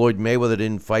 Floyd Mayweather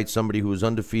didn't fight somebody who was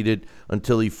undefeated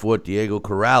until he fought Diego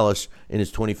Corrales in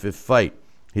his 25th fight.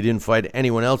 He didn't fight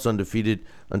anyone else undefeated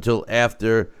until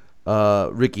after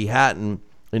Ricky Hatton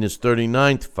in his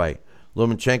 39th fight.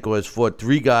 Lomachenko has fought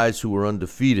 3 guys who were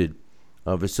undefeated.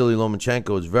 Vasily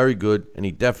Lomachenko is very good, and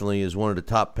he definitely is one of the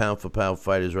top pound-for-pound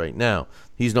fighters right now.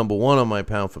 He's number 1 on my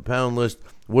pound-for-pound list.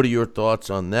 What are your thoughts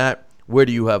on that? Where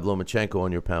do you have Lomachenko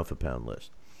on your pound-for-pound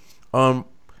list?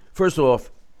 First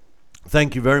off,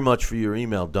 thank you very much for your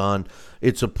email, Don.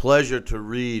 It's a pleasure to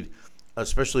read,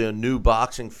 especially a new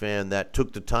boxing fan that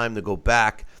took the time to go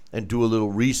back and do a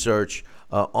little research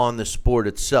on the sport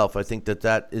itself. I think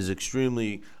that is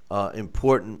extremely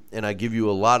important, and I give you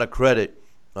a lot of credit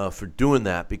for doing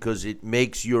that because it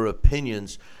makes your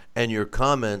opinions and your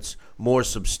comments more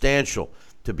substantial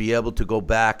to be able to go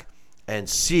back and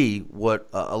see what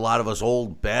a lot of us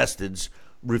old bastards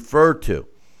refer to.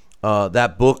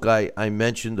 That book I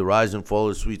mentioned, The Rise and Fall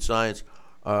of Sweet Science,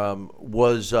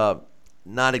 was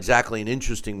not exactly an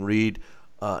interesting read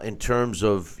in terms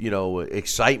of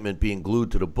excitement being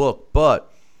glued to the book,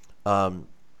 but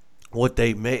what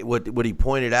he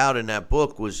pointed out in that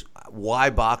book was why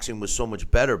boxing was so much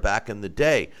better back in the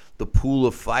day. The pool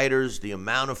of fighters, the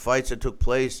amount of fights that took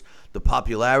place, the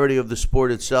popularity of the sport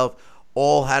itself,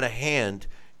 all had a hand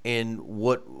in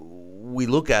what we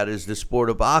look at as the sport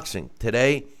of boxing.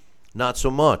 Today, not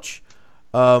so much.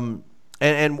 And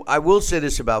I will say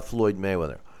this about Floyd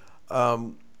Mayweather.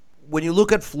 When you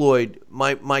look at Floyd,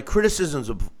 my criticisms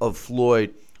of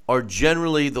Floyd are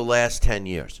generally the last 10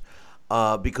 years.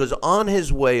 Because on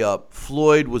his way up,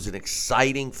 Floyd was an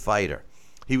exciting fighter.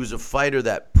 He was a fighter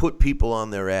that put people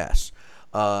on their ass.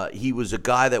 He was a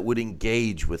guy that would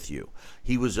engage with you.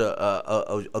 He was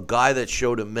a guy that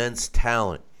showed immense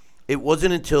talent. It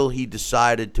wasn't until he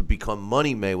decided to become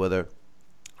Money Mayweather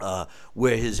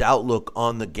where his outlook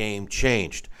on the game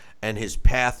changed and his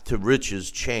path to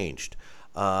riches changed.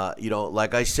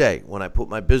 Like I say, when I put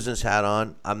my business hat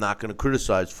on, I'm not going to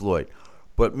criticize Floyd.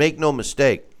 But make no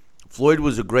mistake, Floyd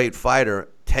was a great fighter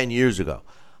 10 years ago.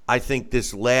 I think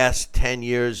this last 10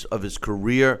 years of his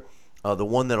career, the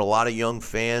one that a lot of young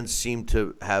fans seem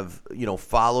to have,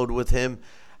 followed with him,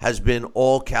 has been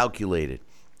all calculated.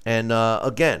 And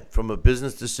again, from a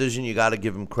business decision, you got to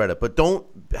give him credit. But don't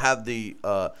have the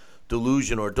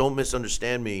delusion, or don't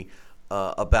misunderstand me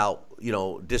about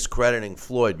discrediting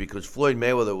Floyd, because Floyd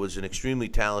Mayweather was an extremely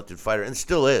talented fighter and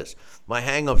still is. My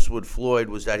hang-ups with Floyd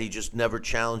was that he just never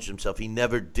challenged himself. He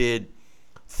never did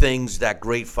things that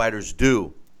great fighters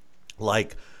do.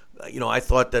 Like, I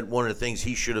thought that one of the things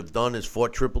he should have done is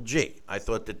fought Triple G. I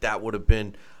thought that would have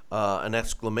been an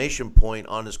exclamation point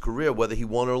on his career, whether he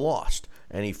won or lost.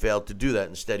 And he failed to do that.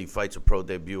 Instead, he fights a pro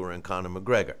debuter in Conor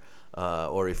McGregor,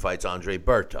 or he fights Andre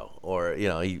Berto, or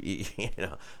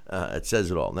it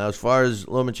says it all. Now, as far as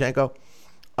Lomachenko,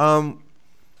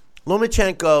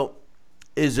 Lomachenko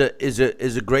is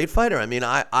a great fighter. I mean,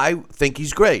 I think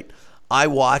he's great. I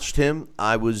watched him.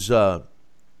 I was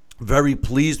very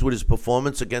pleased with his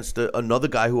performance against another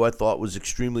guy who I thought was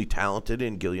extremely talented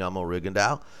in Guillermo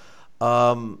Rigondeaux.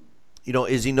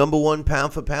 Is he number one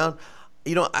pound for pound?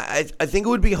 I think it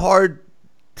would be hard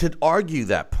to argue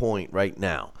that point right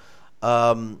now.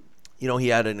 He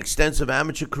had an extensive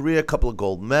amateur career, a couple of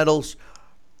gold medals.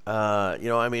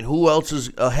 Who else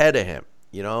is ahead of him?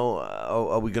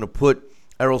 Are we going to put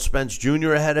Errol Spence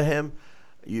Jr. ahead of him?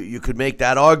 You could make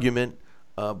that argument,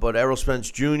 but Errol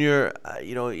Spence Jr.,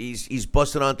 he's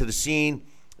busted onto the scene,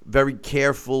 very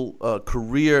careful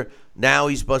career. Now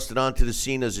he's busted onto the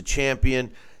scene as a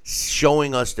champion,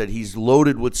 showing us that he's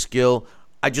loaded with skill.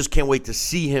 I just can't wait to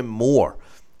see him more.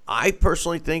 I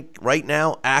personally think right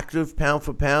now, active pound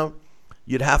for pound,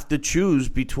 you'd have to choose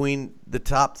between the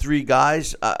top three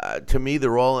guys. To me,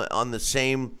 they're all on the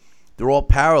same, they're all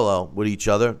parallel with each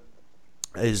other.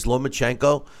 Is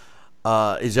Lomachenko,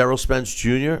 is Errol Spence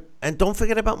Jr., and don't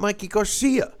forget about Mikey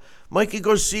Garcia. Mikey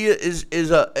Garcia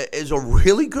is a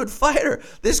really good fighter.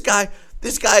 This guy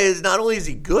is, not only is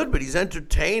he good, but he's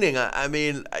entertaining. How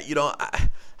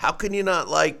can you not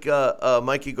like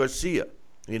Mikey Garcia?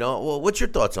 Well, what's your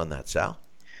thoughts on that, Sal?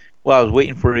 Well, I was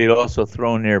waiting for you to also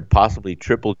throw in there possibly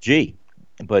Triple G,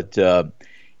 but I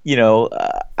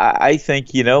think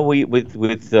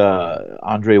with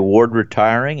Andre Ward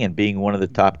retiring and being one of the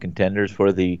top contenders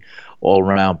for the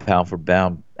all-round pound for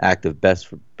pound active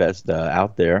best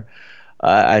out there.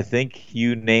 I think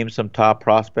you named some top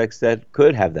prospects that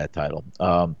could have that title.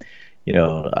 I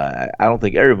don't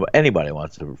think anybody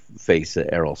wants to face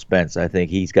Errol Spence. I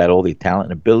think he's got all the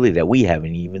talent and ability that we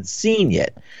haven't even seen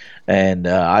yet. And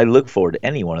I look forward to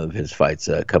any one of his fights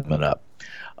coming up.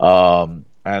 And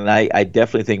I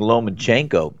definitely think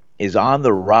Lomachenko is on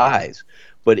the rise.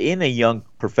 But in a young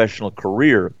professional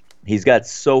career, he's got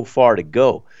so far to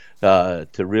go.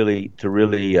 To really,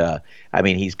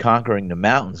 he's conquering the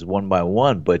mountains one by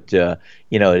one, but it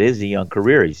is a young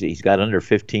career. He's got under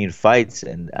 15 fights,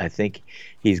 and I think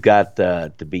he's got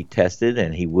to be tested,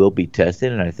 and he will be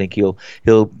tested, and I think he'll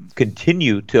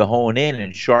continue to hone in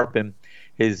and sharpen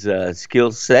his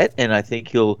skill set, and I think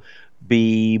he'll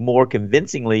be more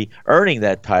convincingly earning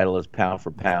that title as pound for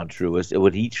pound truest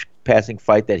with each passing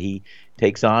fight that he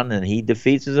takes on and he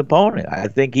defeats his opponent. I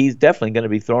think he's definitely going to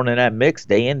be thrown in that mix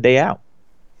day in, day out.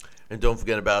 And don't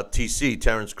forget about TC,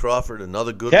 Terrence Crawford,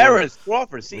 another good Terrence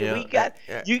Crawford. See, we got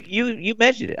you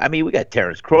mentioned it. I mean, we got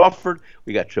Terrence Crawford,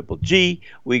 we got Triple G,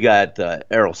 we got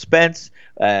Errol Spence,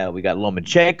 we got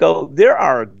Lomachenko. There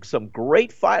are some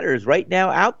great fighters right now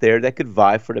out there that could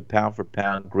vie for the pound for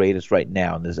pound greatest right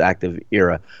now in this active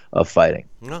era of fighting.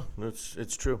 No,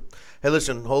 it's true. Hey,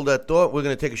 listen, hold that thought. We're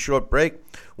going to take a short break.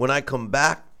 When I come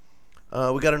back,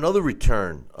 we got another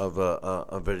return of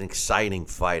an exciting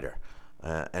fighter.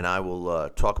 And I will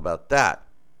talk about that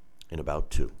in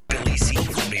about 2. Billy C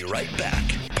will be right back.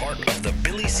 Part of the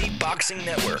Billy C Boxing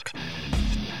Network.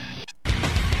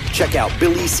 Check out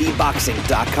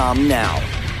BillyCBoxing.com now,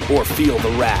 or feel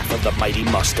the wrath of the mighty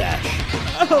mustache.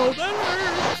 Oh, that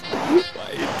hurts. Why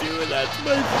are you doing that to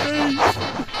my face?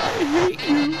 I hate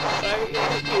you.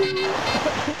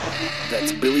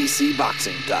 That's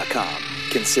BillyCBoxing.com.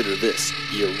 Consider this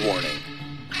your warning.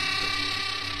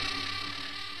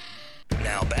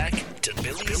 Now back to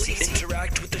Billy C.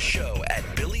 Interact with the show at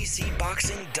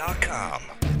BillyCBoxing.com.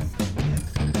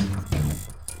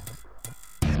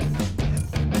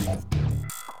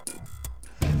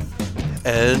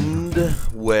 And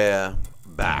we're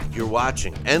back. You're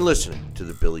watching and listening to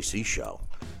the Billy C. Show.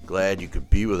 Glad you could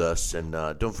be with us. And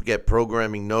don't forget,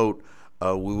 programming note,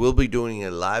 we will be doing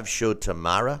a live show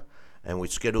tomorrow, and we're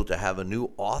scheduled to have a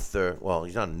new author. Well,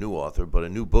 he's not a new author, but a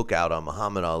new book out on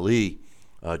Muhammad Ali.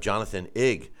 Jonathan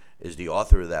Ig is the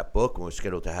author of that book, and we're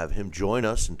scheduled to have him join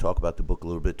us and talk about the book a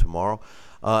little bit tomorrow.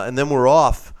 And then we're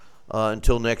off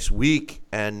until next week,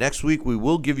 and next week we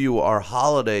will give you our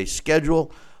holiday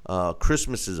schedule.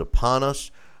 Christmas is upon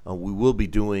us. We will be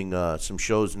doing some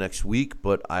shows next week,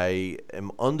 but I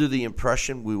am under the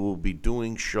impression we will be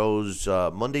doing shows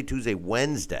Monday, Tuesday,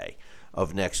 Wednesday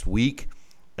of next week,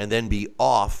 and then be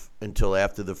off until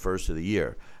after the first of the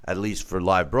year, at least for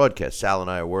live broadcast. Sal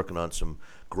and I are working on some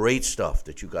great stuff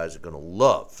that you guys are going to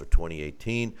love for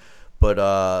 2018.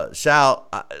 But Sal,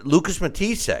 Lucas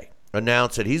Matthysse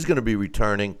announced that he's going to be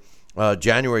returning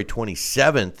January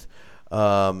 27th,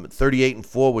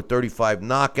 38-4 with 35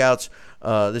 knockouts.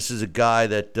 This is a guy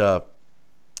that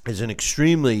is an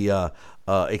extremely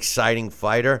exciting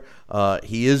fighter.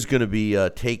 He is going to be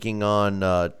taking on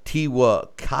Tewa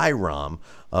Kairam,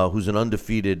 who's an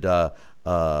undefeated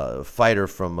fighter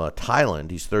from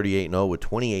Thailand. He's 38-0 with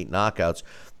 28 knockouts.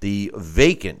 The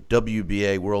vacant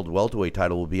WBA World Welterweight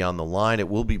title will be on the line. It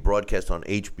will be broadcast on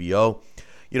HBO.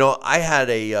 You know, I had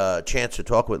a chance to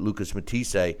talk with Lucas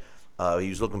Matthysse. He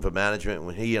was looking for management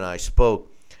when he and I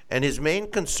spoke. And his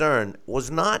main concern was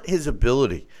not his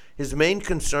ability. His main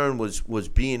concern was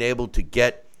being able to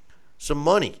get some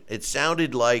money. It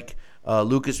sounded like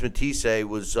Lucas Matthysse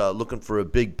was looking for a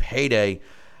big payday.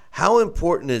 How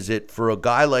important is it for a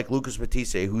guy like Lucas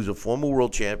Matthysse, who's a former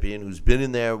world champion, who's been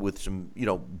in there with some,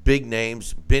 big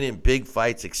names, been in big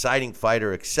fights, exciting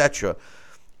fighter, etc.?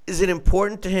 Is it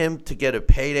important to him to get a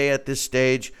payday at this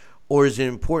stage, or is it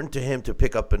important to him to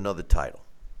pick up another title?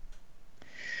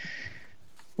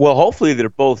 Well, hopefully they're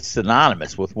both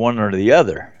synonymous with one or the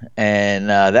other, and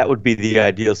that would be the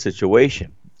ideal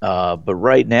situation. But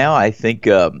right now, I think,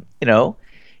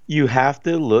 you have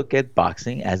to look at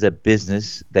boxing as a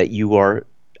business that you are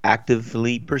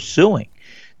actively pursuing,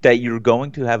 that you're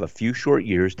going to have a few short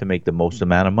years to make the most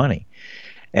amount of money.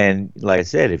 And like I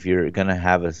said, if you're going to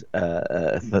have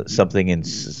something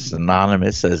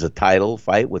synonymous as a title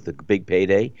fight with a big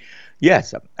payday,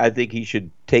 yes, I think he should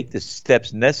take the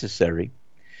steps necessary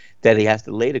that he has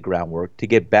to lay the groundwork to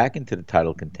get back into the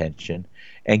title contention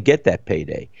and get that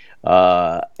payday.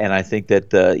 And I think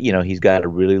that he's got to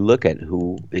really look at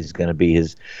who is going to be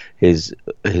his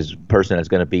person that's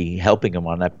going to be helping him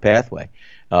on that pathway.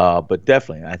 But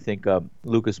definitely, I think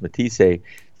Lucas Matthysse has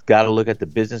got to look at the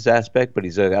business aspect, but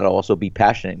he's got to also be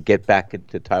passionate and get back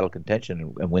into title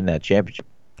contention and win that championship.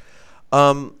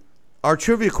 Our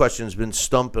trivia question has been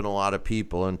stumping a lot of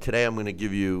people, and today I'm going to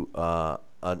give you a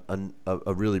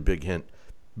really big hint,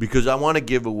 because I want to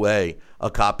give away a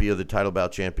copy of the Title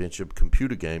Bout Championship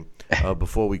computer game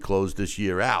before we close this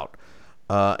year out.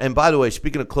 And by the way,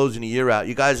 speaking of closing the year out,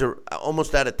 you guys are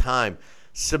almost out of time.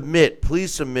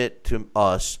 Please submit to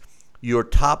us your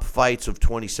top fights of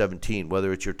 2017,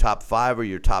 whether it's your top 5 or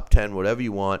your top 10, whatever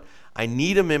you want. I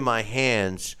need them in my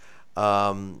hands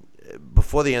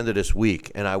before the end of this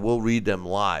week, and I will read them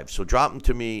live. So drop an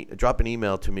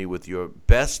email to me with your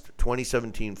best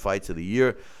 2017 fights of the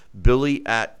year,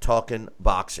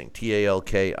 Billy@TalkinBoxing,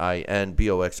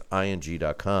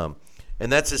 TalkinBoxing.com.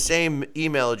 And that's the same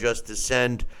email address to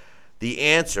send the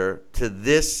answer to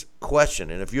this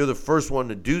question. And if you're the first one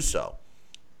to do so,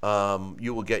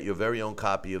 you will get your very own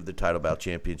copy of the Title Bout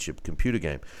Championship computer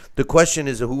game. The question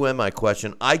is a who am I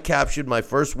question. I captured my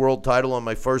first world title on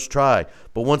my first try,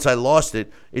 but once I lost it,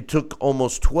 it took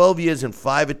almost 12 years and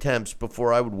 5 attempts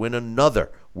before I would win another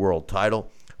world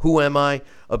title. Who am I?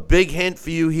 A big hint for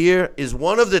you here is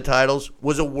one of the titles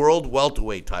was a world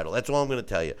welterweight title. That's all I'm going to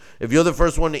tell you. If you're the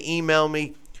first one to email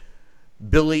me,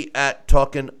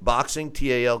 Billy@TalkinBoxing,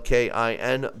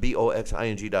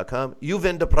 TalkinBoxing.com, you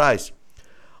win the prize.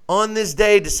 On this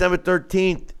day, December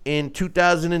 13th, in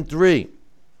 2003,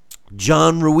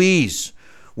 John Ruiz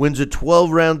wins a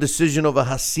 12-round decision over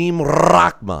Hasim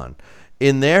Rahman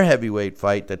in their heavyweight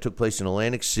fight that took place in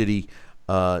Atlantic City,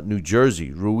 New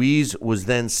Jersey. Ruiz was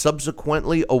then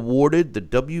subsequently awarded the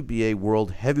WBA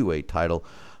World Heavyweight title,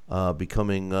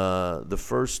 becoming the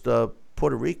first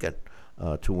Puerto Rican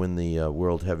to win the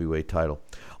World Heavyweight title.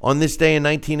 On this day in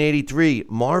 1983,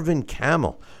 Marvin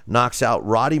Camel knocks out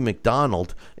Roddy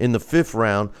McDonald in the 5th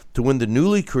round to win the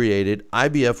newly created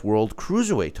IBF World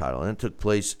Cruiserweight title, and it took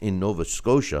place in Nova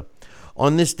Scotia.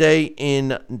 On this day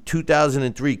in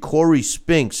 2003, Corey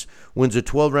Spinks wins a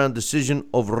 12-round decision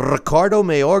over Ricardo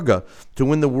Mayorga to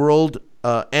win the World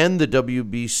and the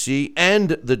WBC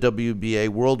and the WBA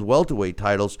World Welterweight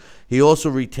titles. He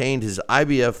also retained his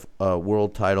IBF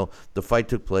World title. The fight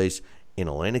took place in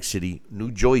Atlantic City,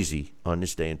 New Jersey, on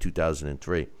this day in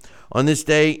 2003. On this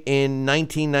day in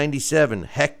 1997,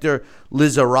 Hector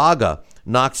Lizarraga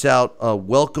knocks out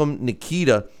Welcome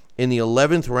Nikita in the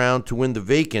 11th round to win the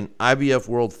vacant IBF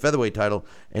World Featherweight title,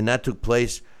 and that took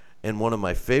place in one of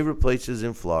my favorite places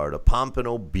in Florida,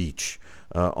 Pompano Beach,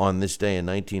 on this day in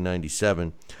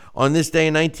 1997. On this day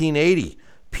in 1980,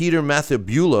 Peter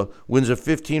Mathabula wins a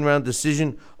 15-round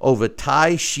decision over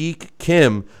Tai Sheik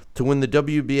Kim to win the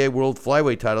WBA World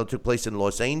Flyweight title. It took place in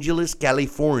Los Angeles,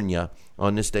 California,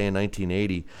 on this day in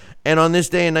 1980. And on this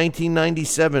day in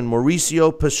 1997,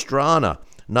 Mauricio Pastrana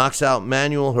knocks out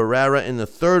Manuel Herrera in the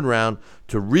 3rd round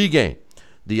to regain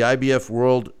the IBF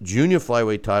World Junior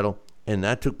Flyweight title, and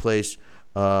that took place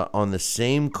on the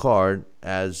same card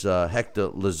as Hector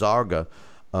Lizarga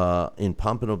in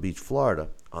Pompano Beach, Florida,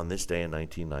 on this day in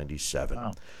 1997.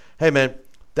 Wow. Hey, man,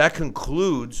 that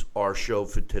concludes our show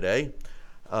for today.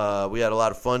 We had a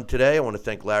lot of fun today. I want to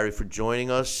thank Larry for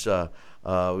joining us.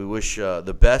 We wish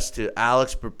the best to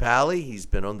Alex Perpali. He's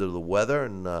been under the weather,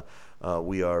 and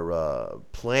we are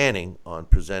planning on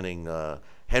presenting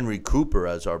Henry Cooper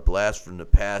as our blast from the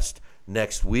past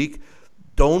next week.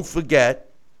 Don't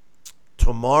forget,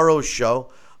 tomorrow's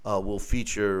show will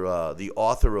feature the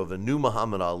author of a new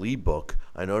Muhammad Ali book.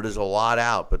 I know there's a lot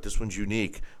out, but this one's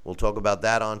unique. We'll talk about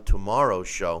that on tomorrow's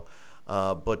show.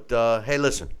 But hey,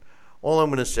 listen, all I'm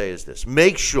going to say is this.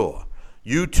 Make sure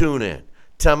you tune in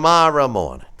tomorrow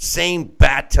morning. Same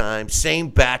bat time, same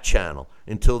bat channel.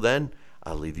 Until then,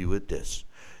 I'll leave you with this.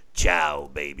 Ciao,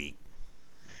 baby.